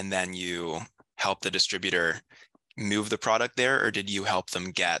 and then you help the distributor move the product there, or did you help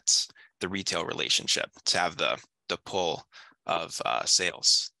them get the retail relationship to have the pull of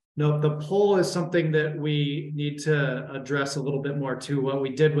sales? No, the pull is something that we need to address a little bit more too. What we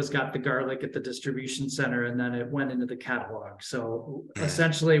did was got the garlic at the distribution center, and then it went into the catalog. So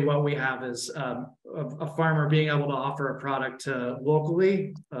essentially what we have is a farmer being able to offer a product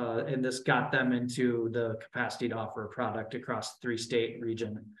locally, and this got them into the capacity to offer a product across the 3-state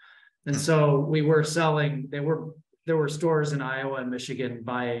region. And so we were selling, there were stores in Iowa and Michigan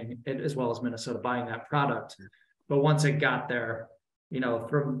buying it, as well as Minnesota, buying that product. But once it got there, you know,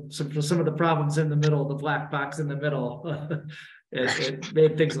 from some of the problems in the middle, the black box in the middle, it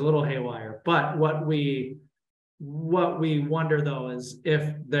made things a little haywire. But what we wonder though is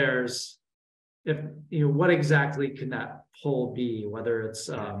if you know, what exactly can that pull be, whether it's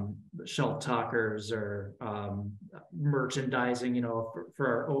shelf talkers or merchandising. You know, for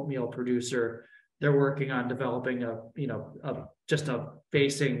our oatmeal producer, they're working on developing a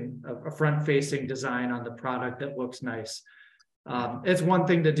front facing design on the product that looks nice. It's one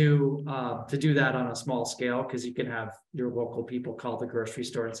thing to do that on a small scale, because you can have your local people call the grocery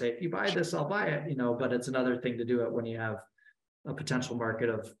store and say, if you buy this, I'll buy it, you know, but it's another thing to do it when you have a potential market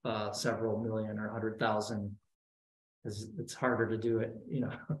of several million or 100,000. It's harder to do it, you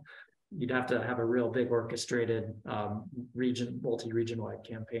know. You'd have to have a real big orchestrated multi-region wide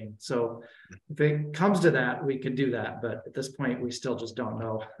campaign. So if it comes to that, we can do that, but at this point we still just don't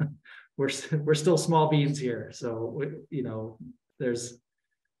know. We're still small beans here, so you know, there's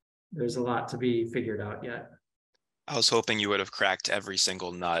a lot to be figured out yet. I was hoping you would have cracked every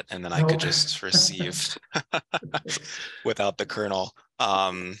single nut, and then I could just receive without the kernel.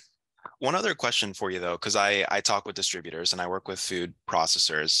 One other question for you though, because I talk with distributors and I work with food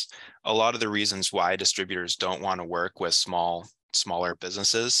processors. A lot of the reasons why distributors don't want to work with smaller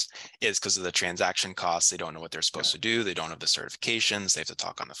businesses is because of the transaction costs. They don't know what they're supposed to do. They don't have the certifications. They have to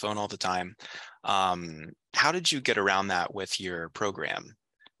talk on the phone all the time. How did you get around that with your program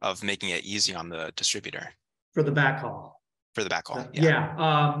of making it easy on the distributor? For the backhaul. For the backhaul, yeah.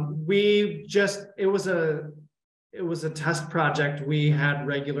 it was a test project. We had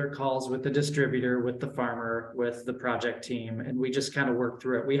regular calls with the distributor, with the farmer, with the project team, and we just kind of worked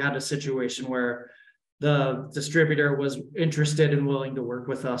through it. We had a situation where the distributor was interested and willing to work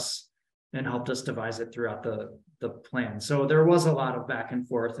with us and helped us devise it throughout the plan. So there was a lot of back and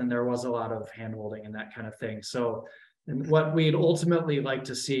forth, and there was a lot of hand-holding and that kind of thing. So, and what we'd ultimately like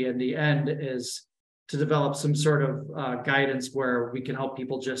to see in the end is to develop some sort of guidance where we can help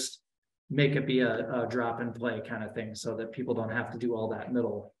people just make it be a drop and play kind of thing, so that people don't have to do all that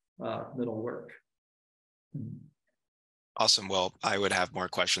middle work. Awesome. Well, I would have more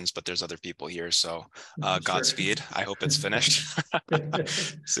questions, but there's other people here. So Sure. Godspeed. I hope it's finished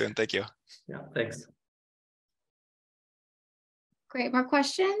soon. Thank you. Yeah, thanks. Great, more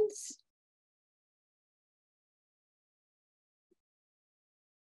questions?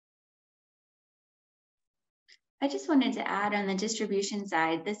 I just wanted to add on the distribution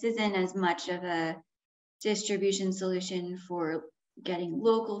side, this isn't as much of a distribution solution for getting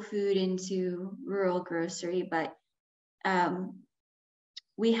local food into rural grocery, but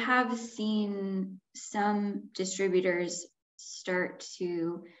we have seen some distributors start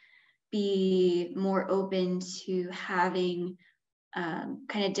to be more open to having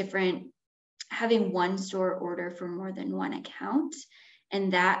kind of different, having one store order for more than one account.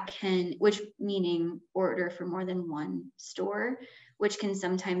 And that can, which meaning order for more than one store, which can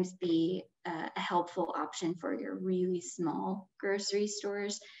sometimes be a helpful option for your really small grocery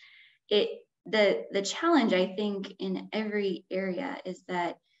stores. The challenge, I think, in every area is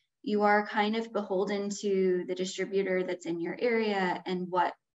that you are kind of beholden to the distributor that's in your area and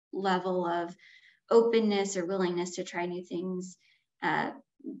what level of openness or willingness to try new things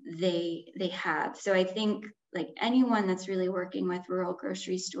they have. So I think, like anyone that's really working with rural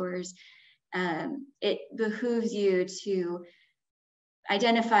grocery stores, it behooves you to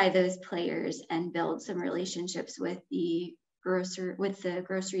identify those players and build some relationships with the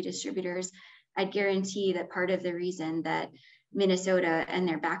grocery distributors. I'd guarantee that part of the reason that Minnesota and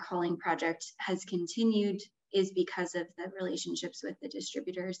their backhauling project has continued is because of the relationships with the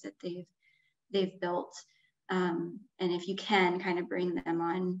distributors that they've built. And if you can kind of bring them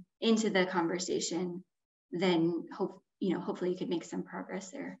on into the conversation, then hopefully you could make some progress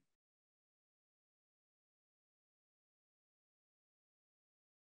there.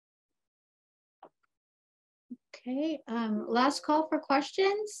 Okay, last call for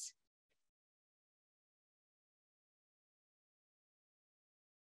questions.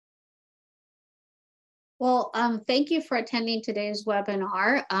 Well, thank you for attending today's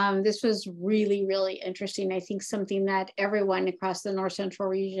webinar. This was really, really interesting. I think something that everyone across the North Central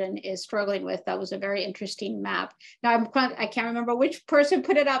region is struggling with. That was a very interesting map. Now, I can't remember which person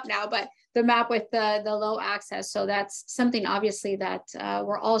put it up now, but the map with the low access. So that's something obviously that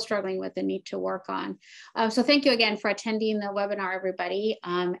we're all struggling with and need to work on. So thank you again for attending the webinar, everybody.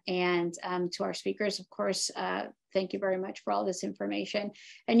 And to our speakers, of course, thank you very much for all this information.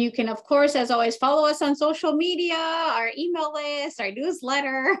 And you can, of course, as always, follow us on social media, our email list, our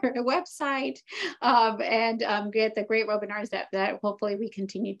newsletter, the website, and get the great webinars that hopefully we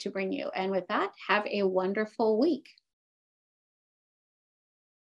continue to bring you. And with that, have a wonderful week.